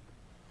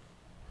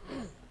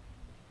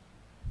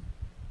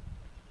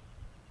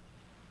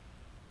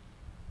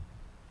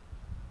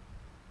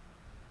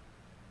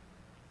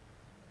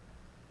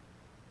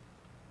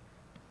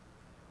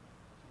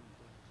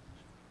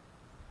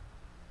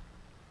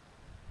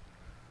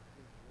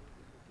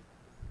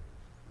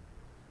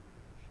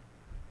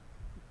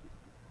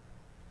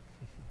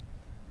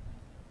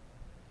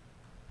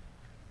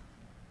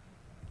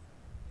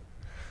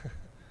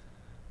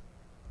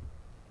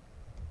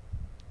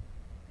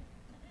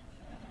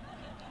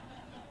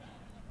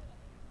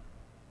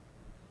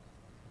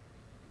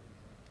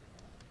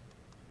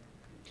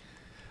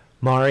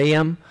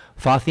 Mariam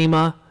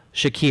Fatima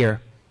Shakir.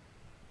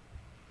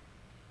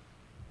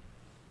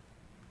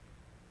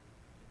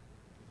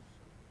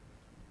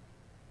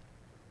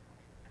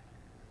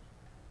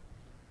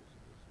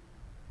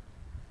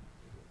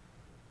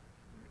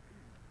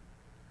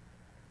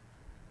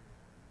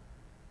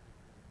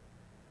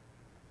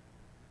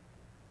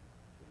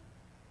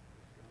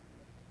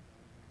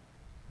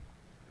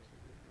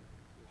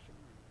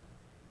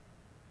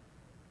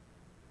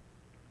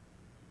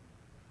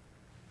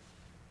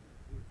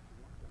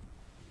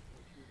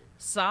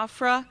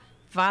 Safra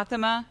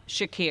Fatima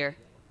Shakir.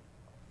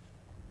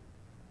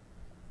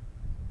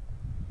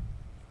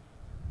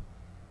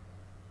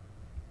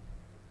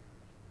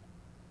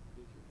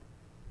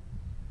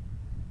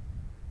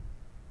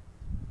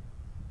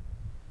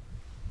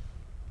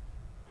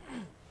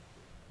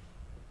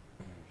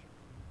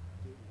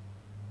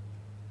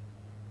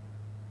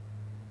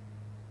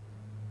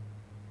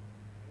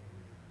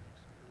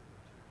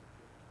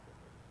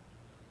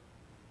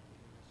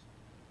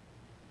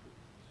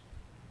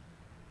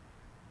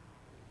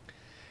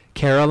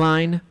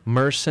 Caroline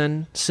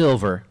Merson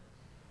Silver.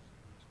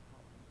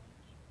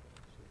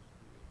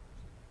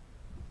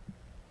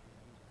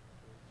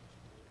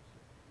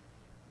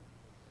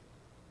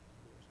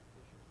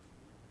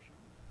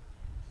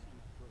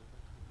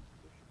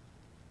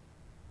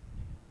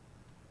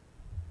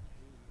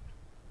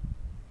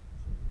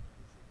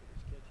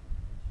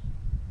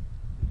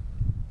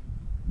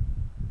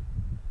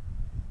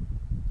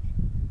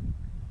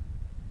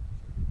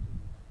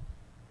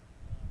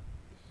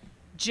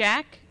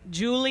 Jack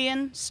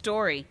Julian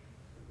Story.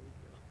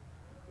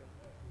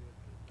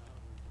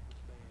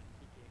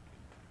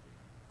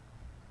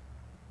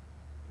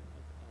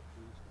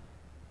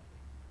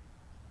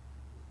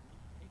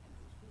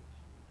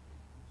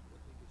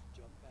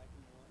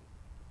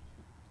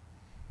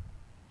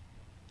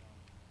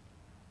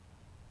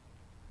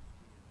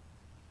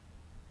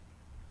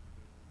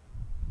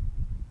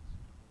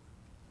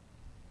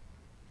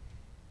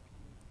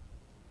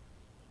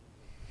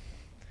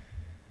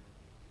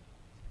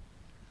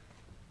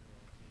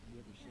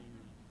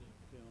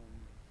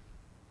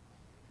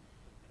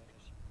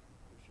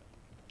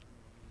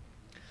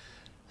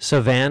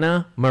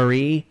 Savannah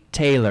Marie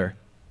Taylor.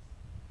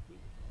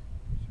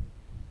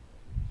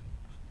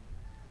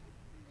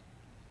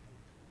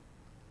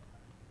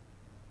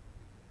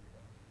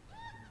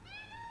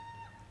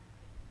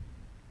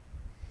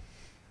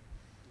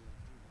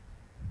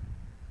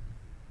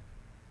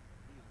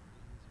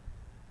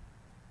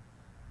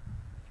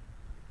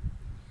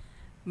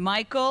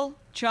 Michael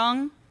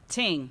Chung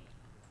Ting.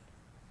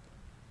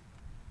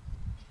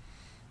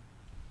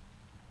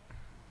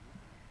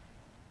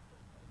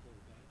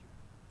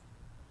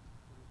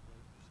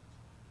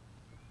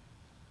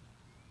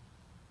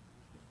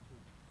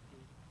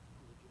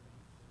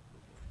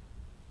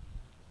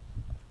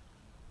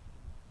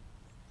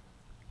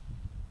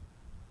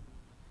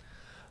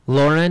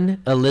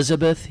 Lauren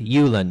Elizabeth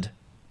Euland.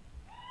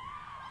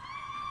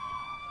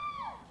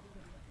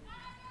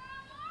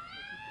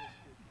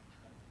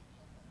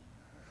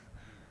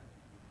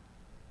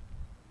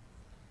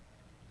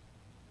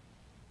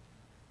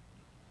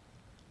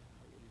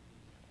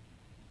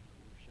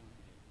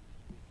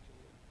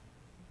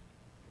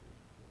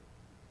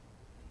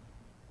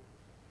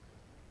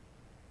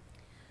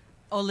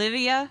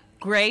 Olivia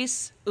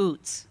Grace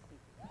Oots.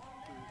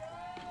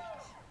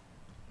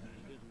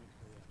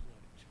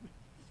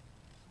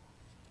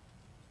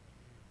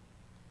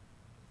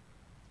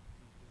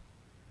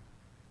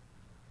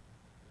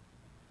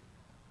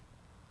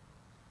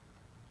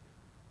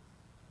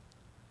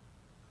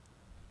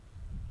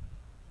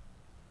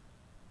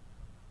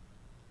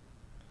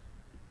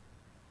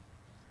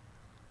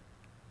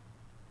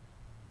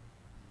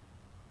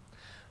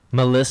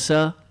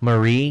 Melissa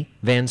Marie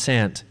Van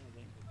Sant.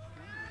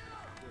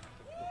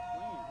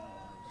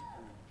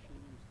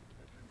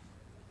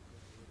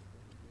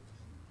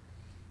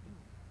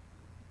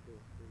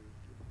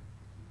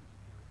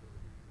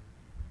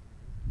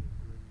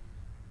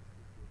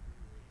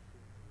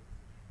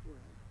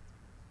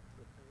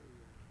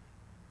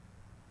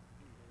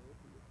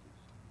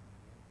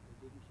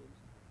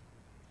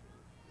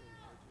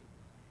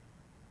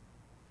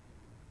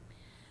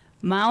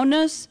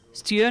 Magnus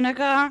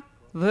Stjørnegaard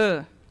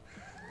Vø.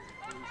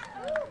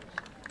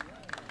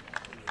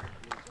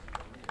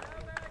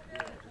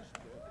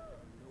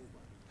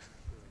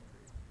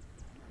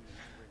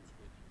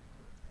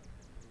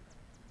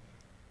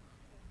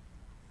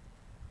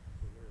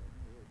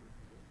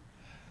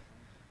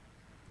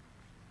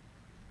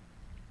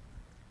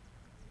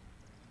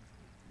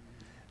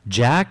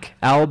 Jack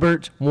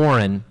Albert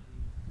Warren.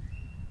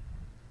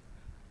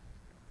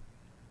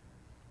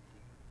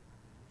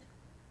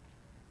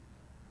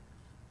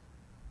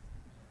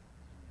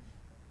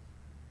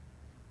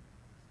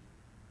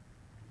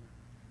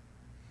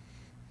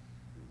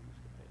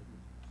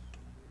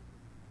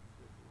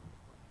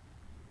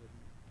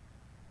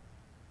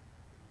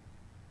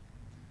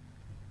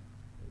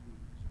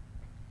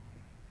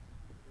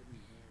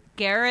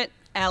 Garrett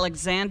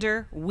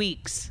Alexander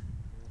Weeks.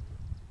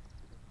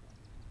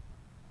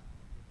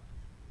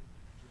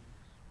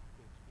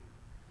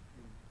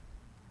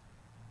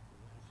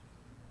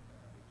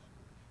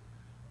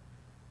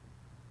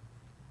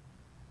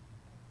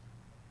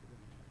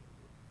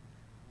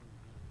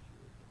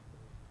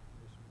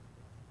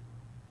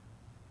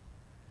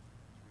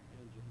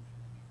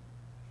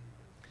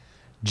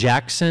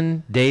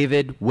 Jackson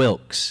David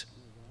Wilkes.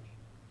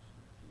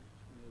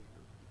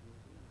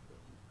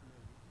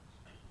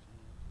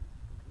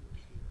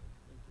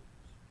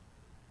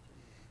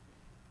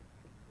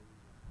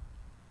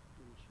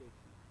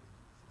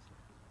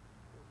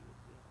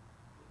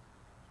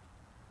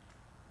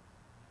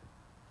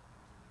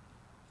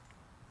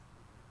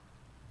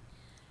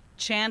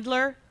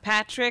 Chandler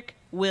Patrick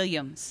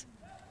Williams.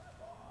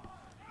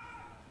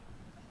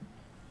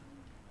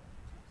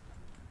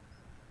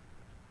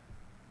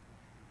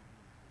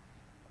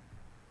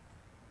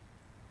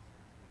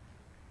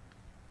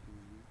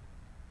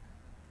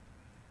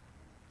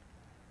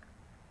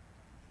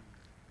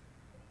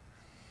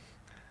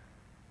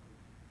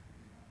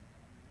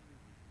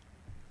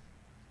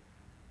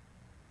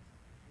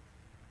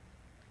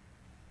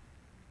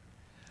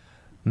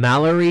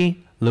 Mallory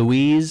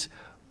Louise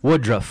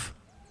Woodruff.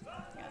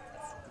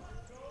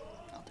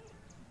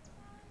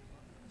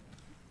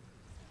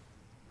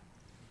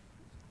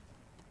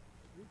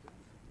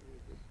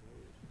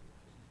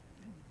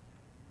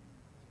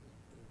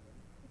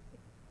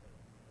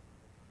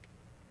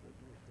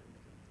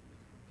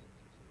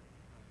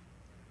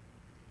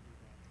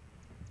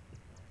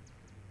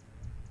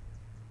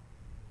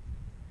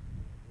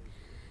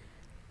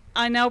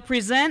 I now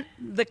present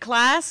the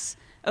class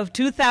of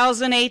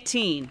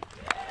 2018.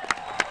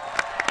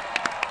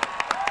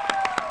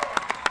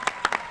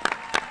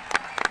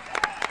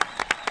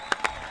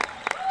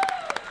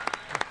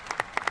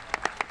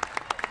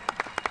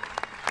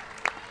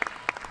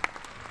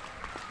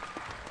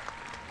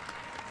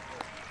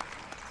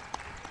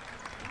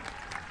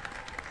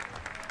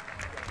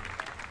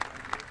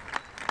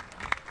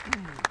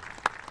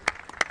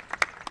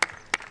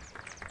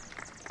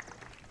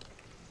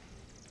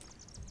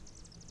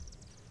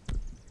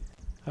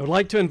 I would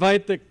like to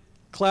invite the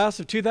class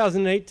of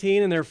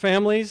 2018 and their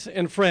families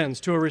and friends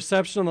to a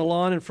reception on the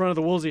lawn in front of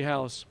the Woolsey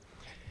House.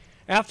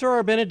 After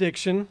our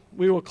benediction,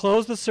 we will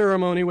close the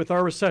ceremony with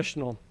our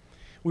recessional.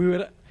 We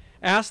would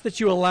ask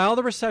that you allow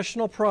the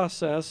recessional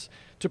process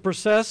to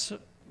process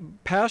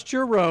past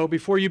your row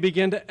before you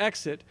begin to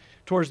exit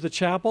towards the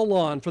chapel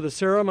lawn for the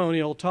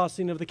ceremonial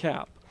tossing of the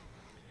cap.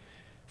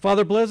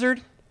 Father Blizzard,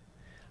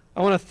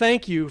 I want to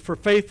thank you for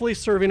faithfully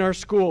serving our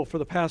school for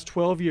the past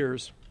 12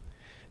 years.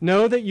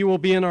 Know that you will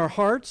be in our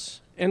hearts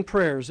and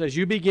prayers as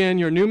you begin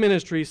your new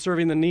ministry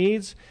serving the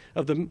needs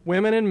of the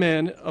women and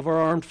men of our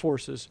armed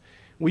forces.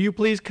 Will you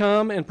please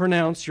come and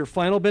pronounce your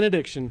final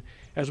benediction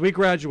as we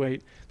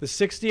graduate the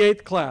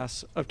 68th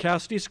class of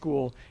Casady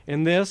School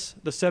in this,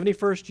 the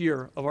 71st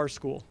year of our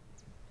school?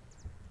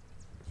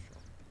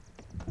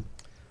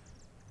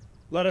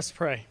 Let us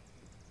pray.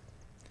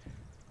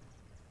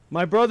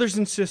 My brothers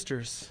and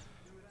sisters,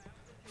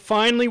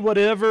 finally,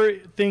 whatever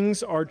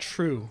things are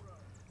true,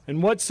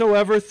 and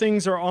whatsoever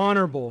things are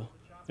honorable,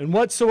 and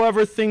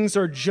whatsoever things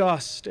are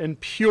just and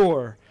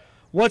pure,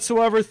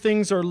 whatsoever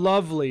things are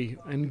lovely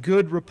and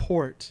good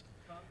report,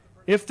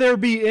 if there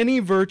be any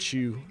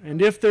virtue,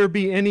 and if there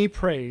be any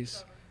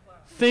praise,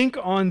 think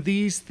on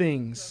these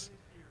things,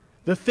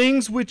 the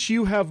things which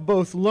you have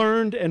both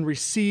learned and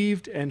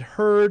received and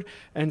heard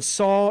and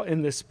saw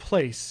in this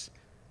place.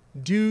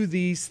 Do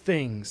these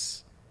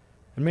things.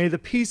 And may the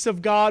peace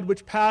of God,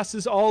 which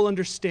passes all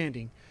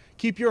understanding,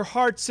 keep your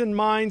hearts and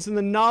minds in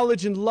the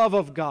knowledge and love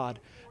of God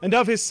and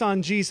of His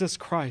Son, Jesus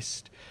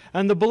Christ.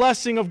 And the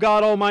blessing of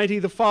God Almighty,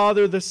 the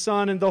Father, the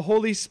Son, and the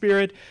Holy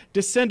Spirit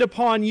descend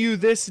upon you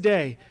this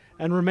day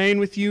and remain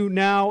with you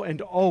now and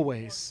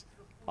always.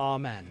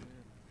 Amen.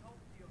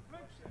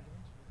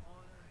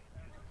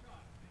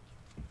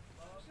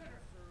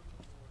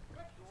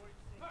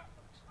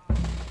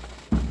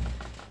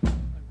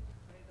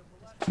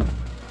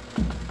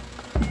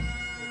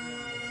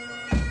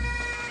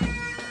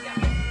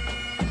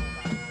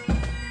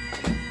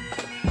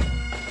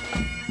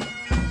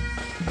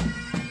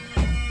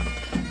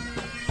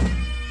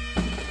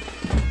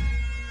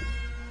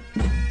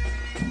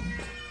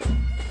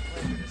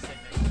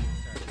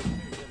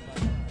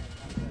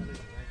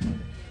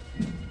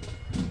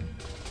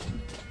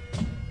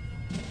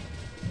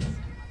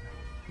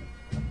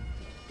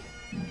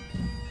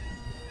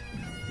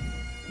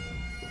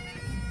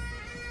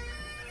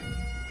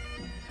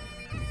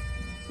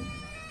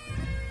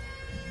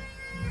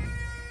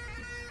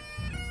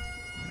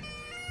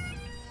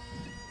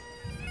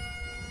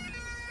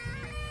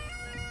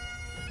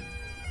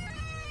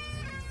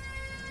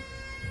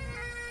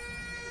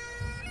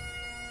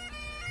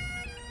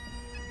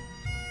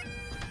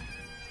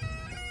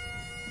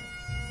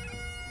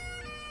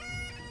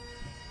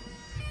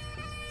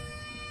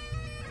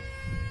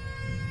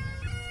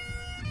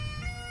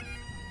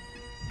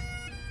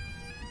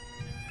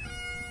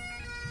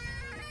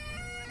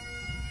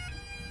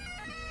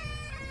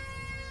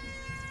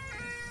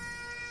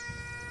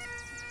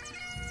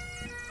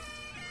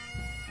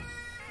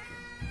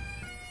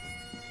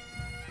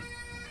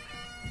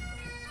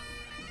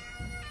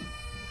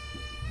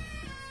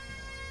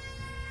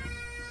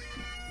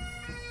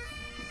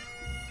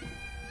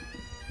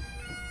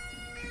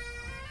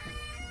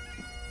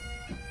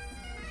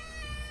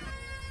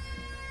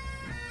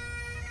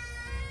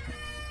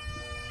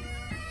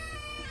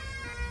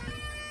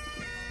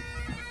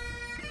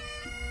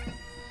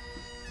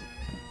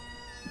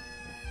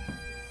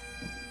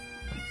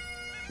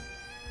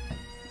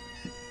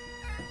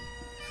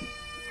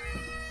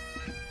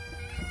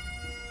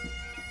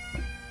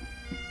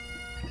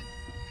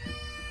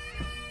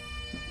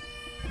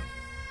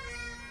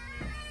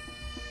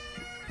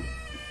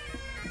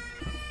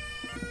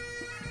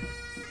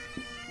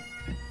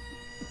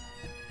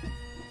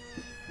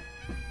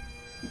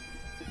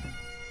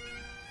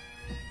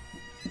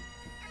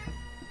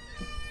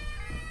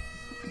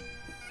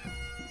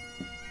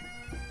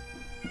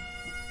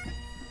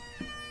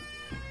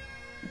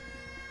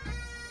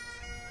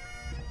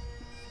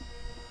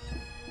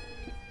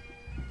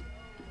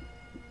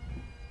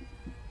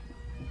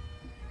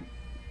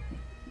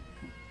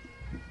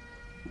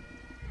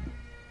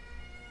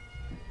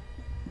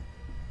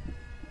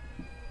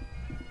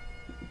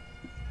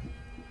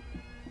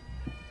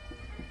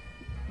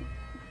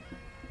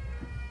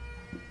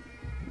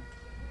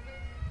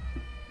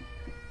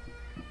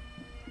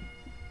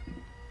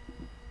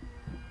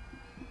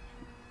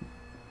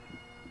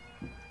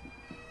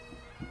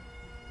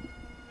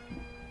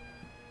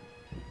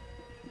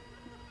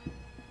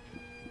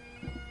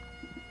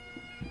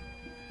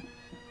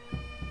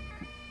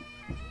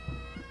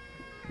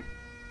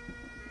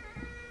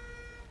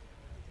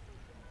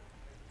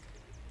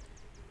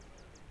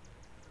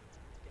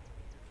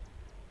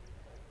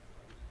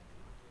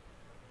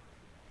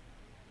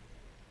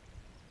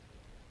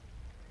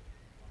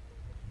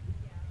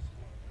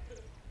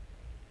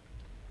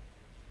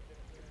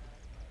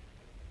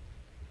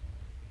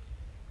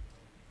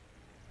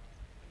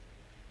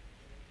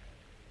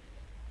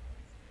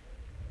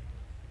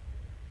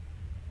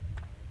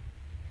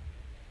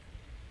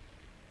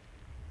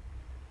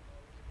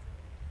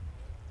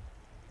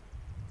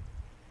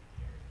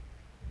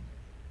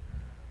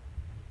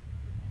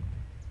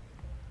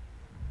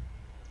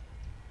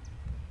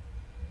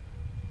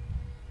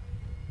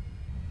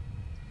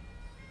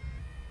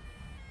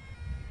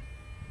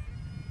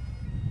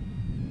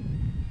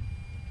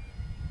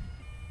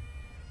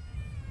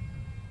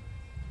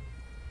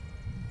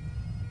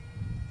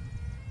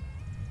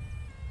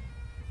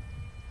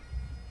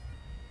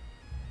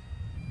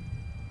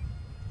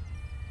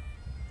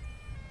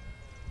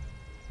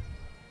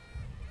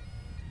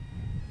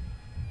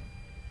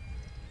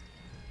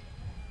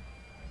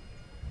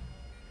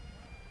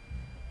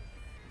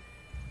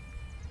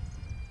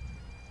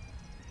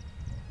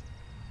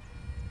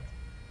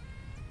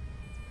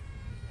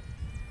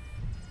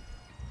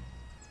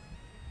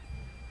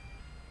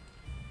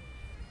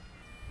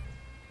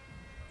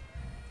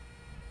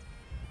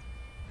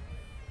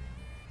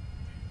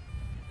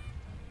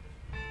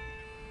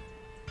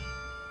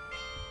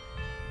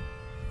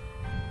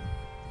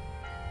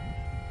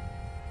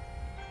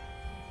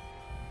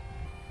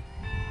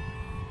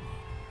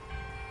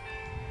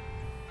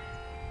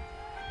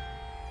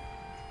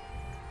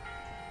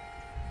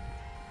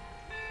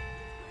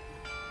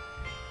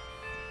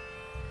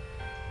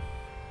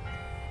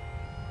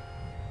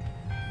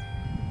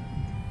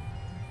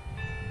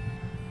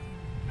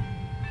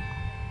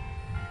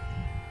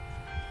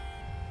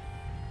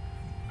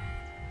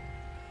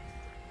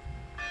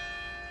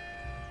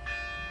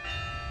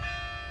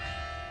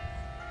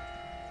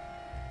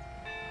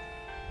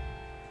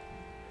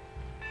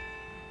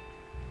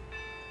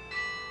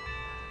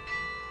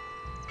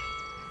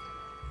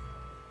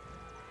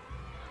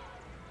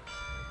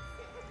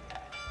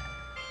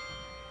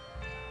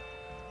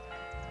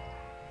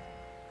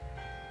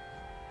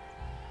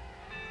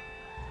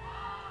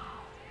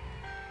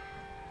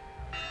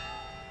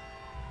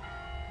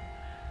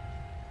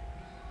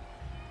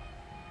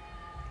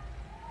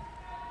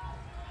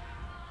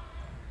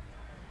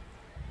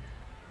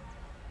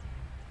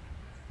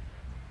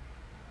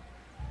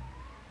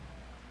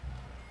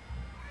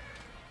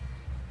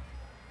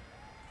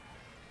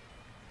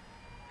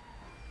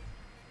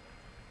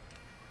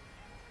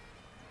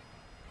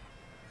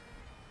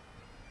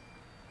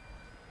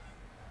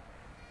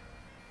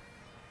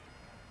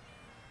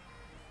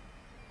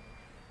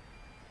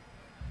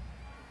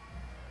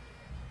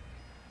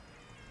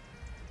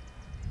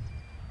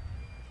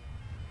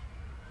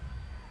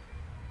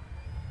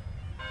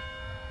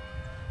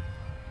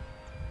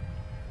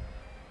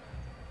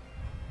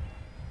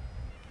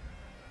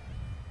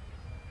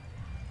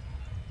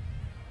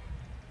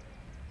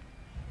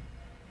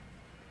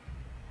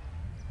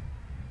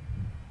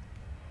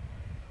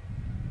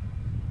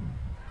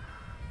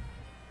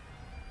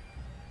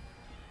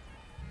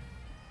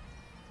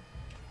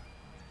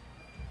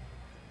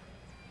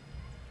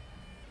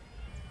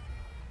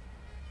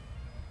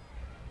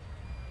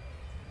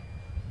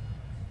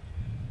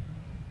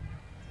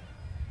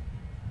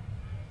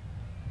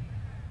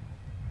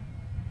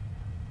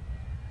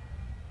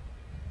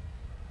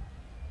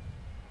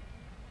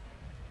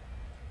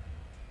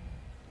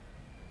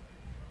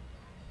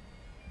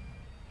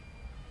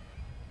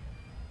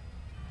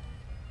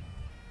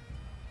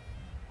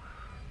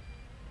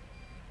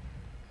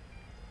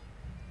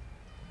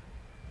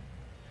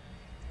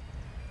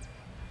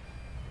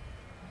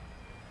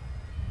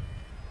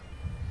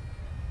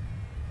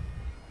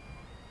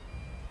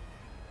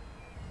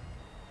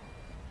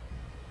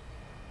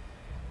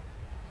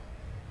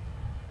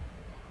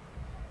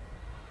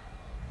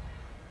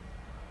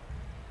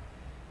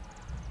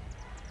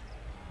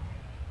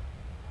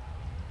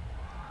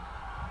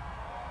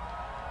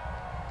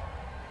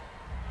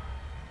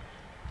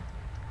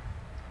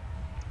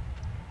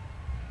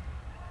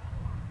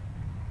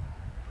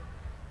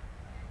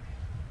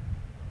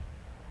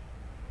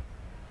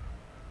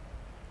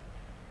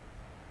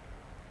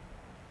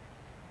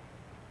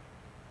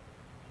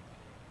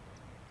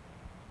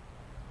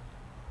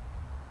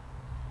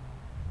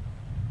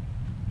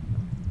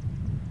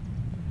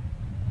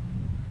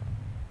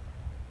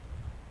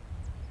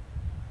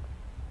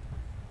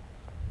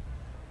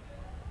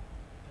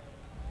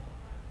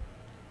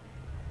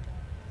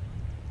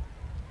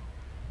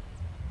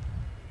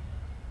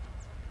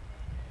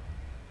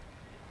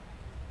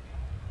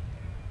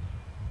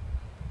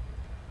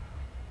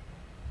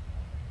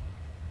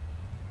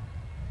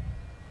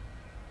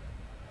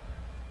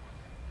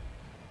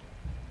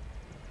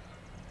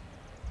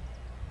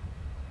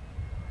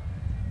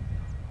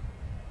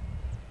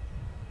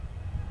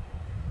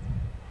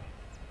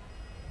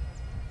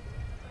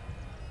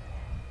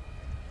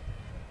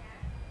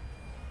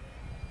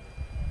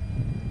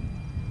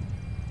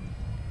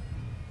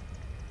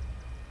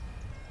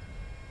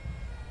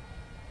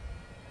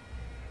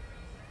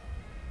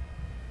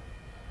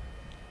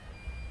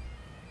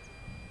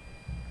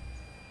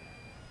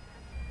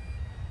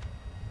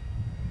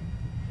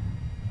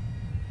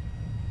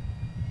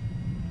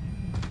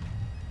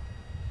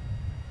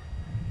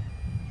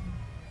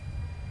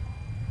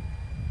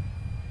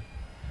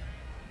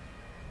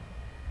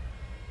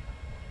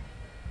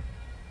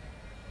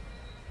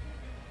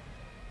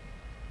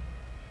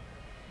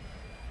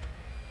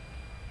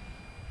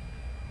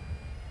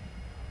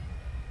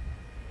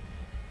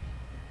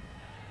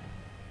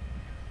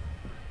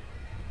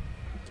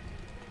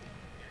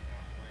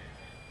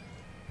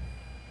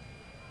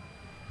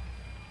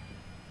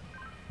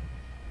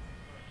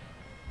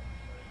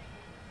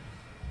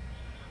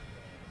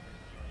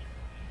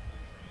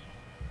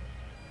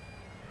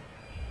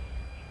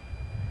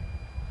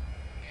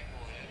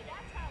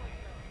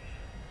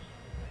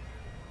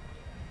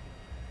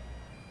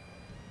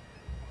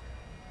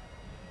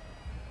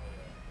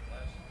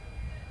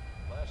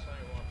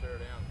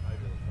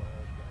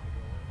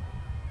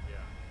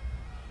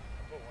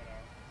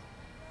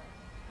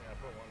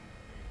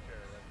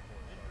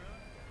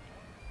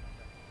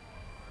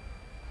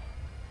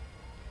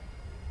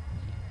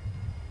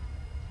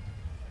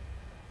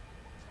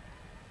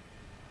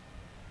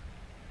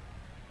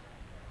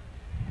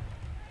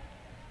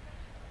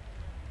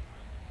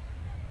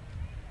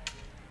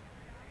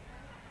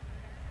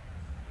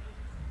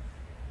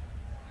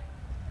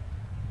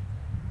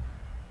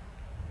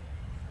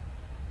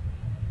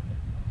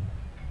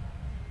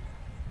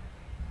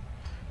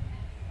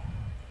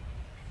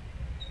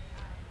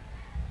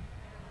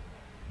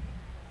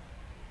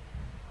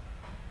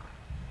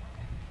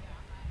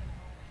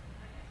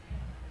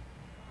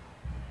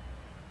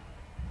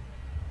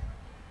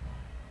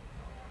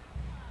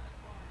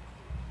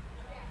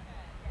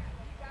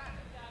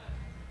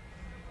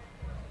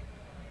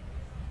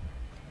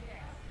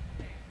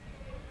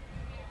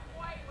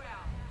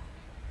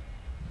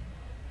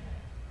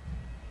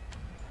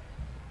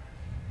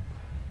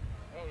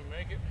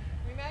 make it?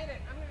 We made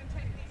it. I'm going to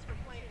take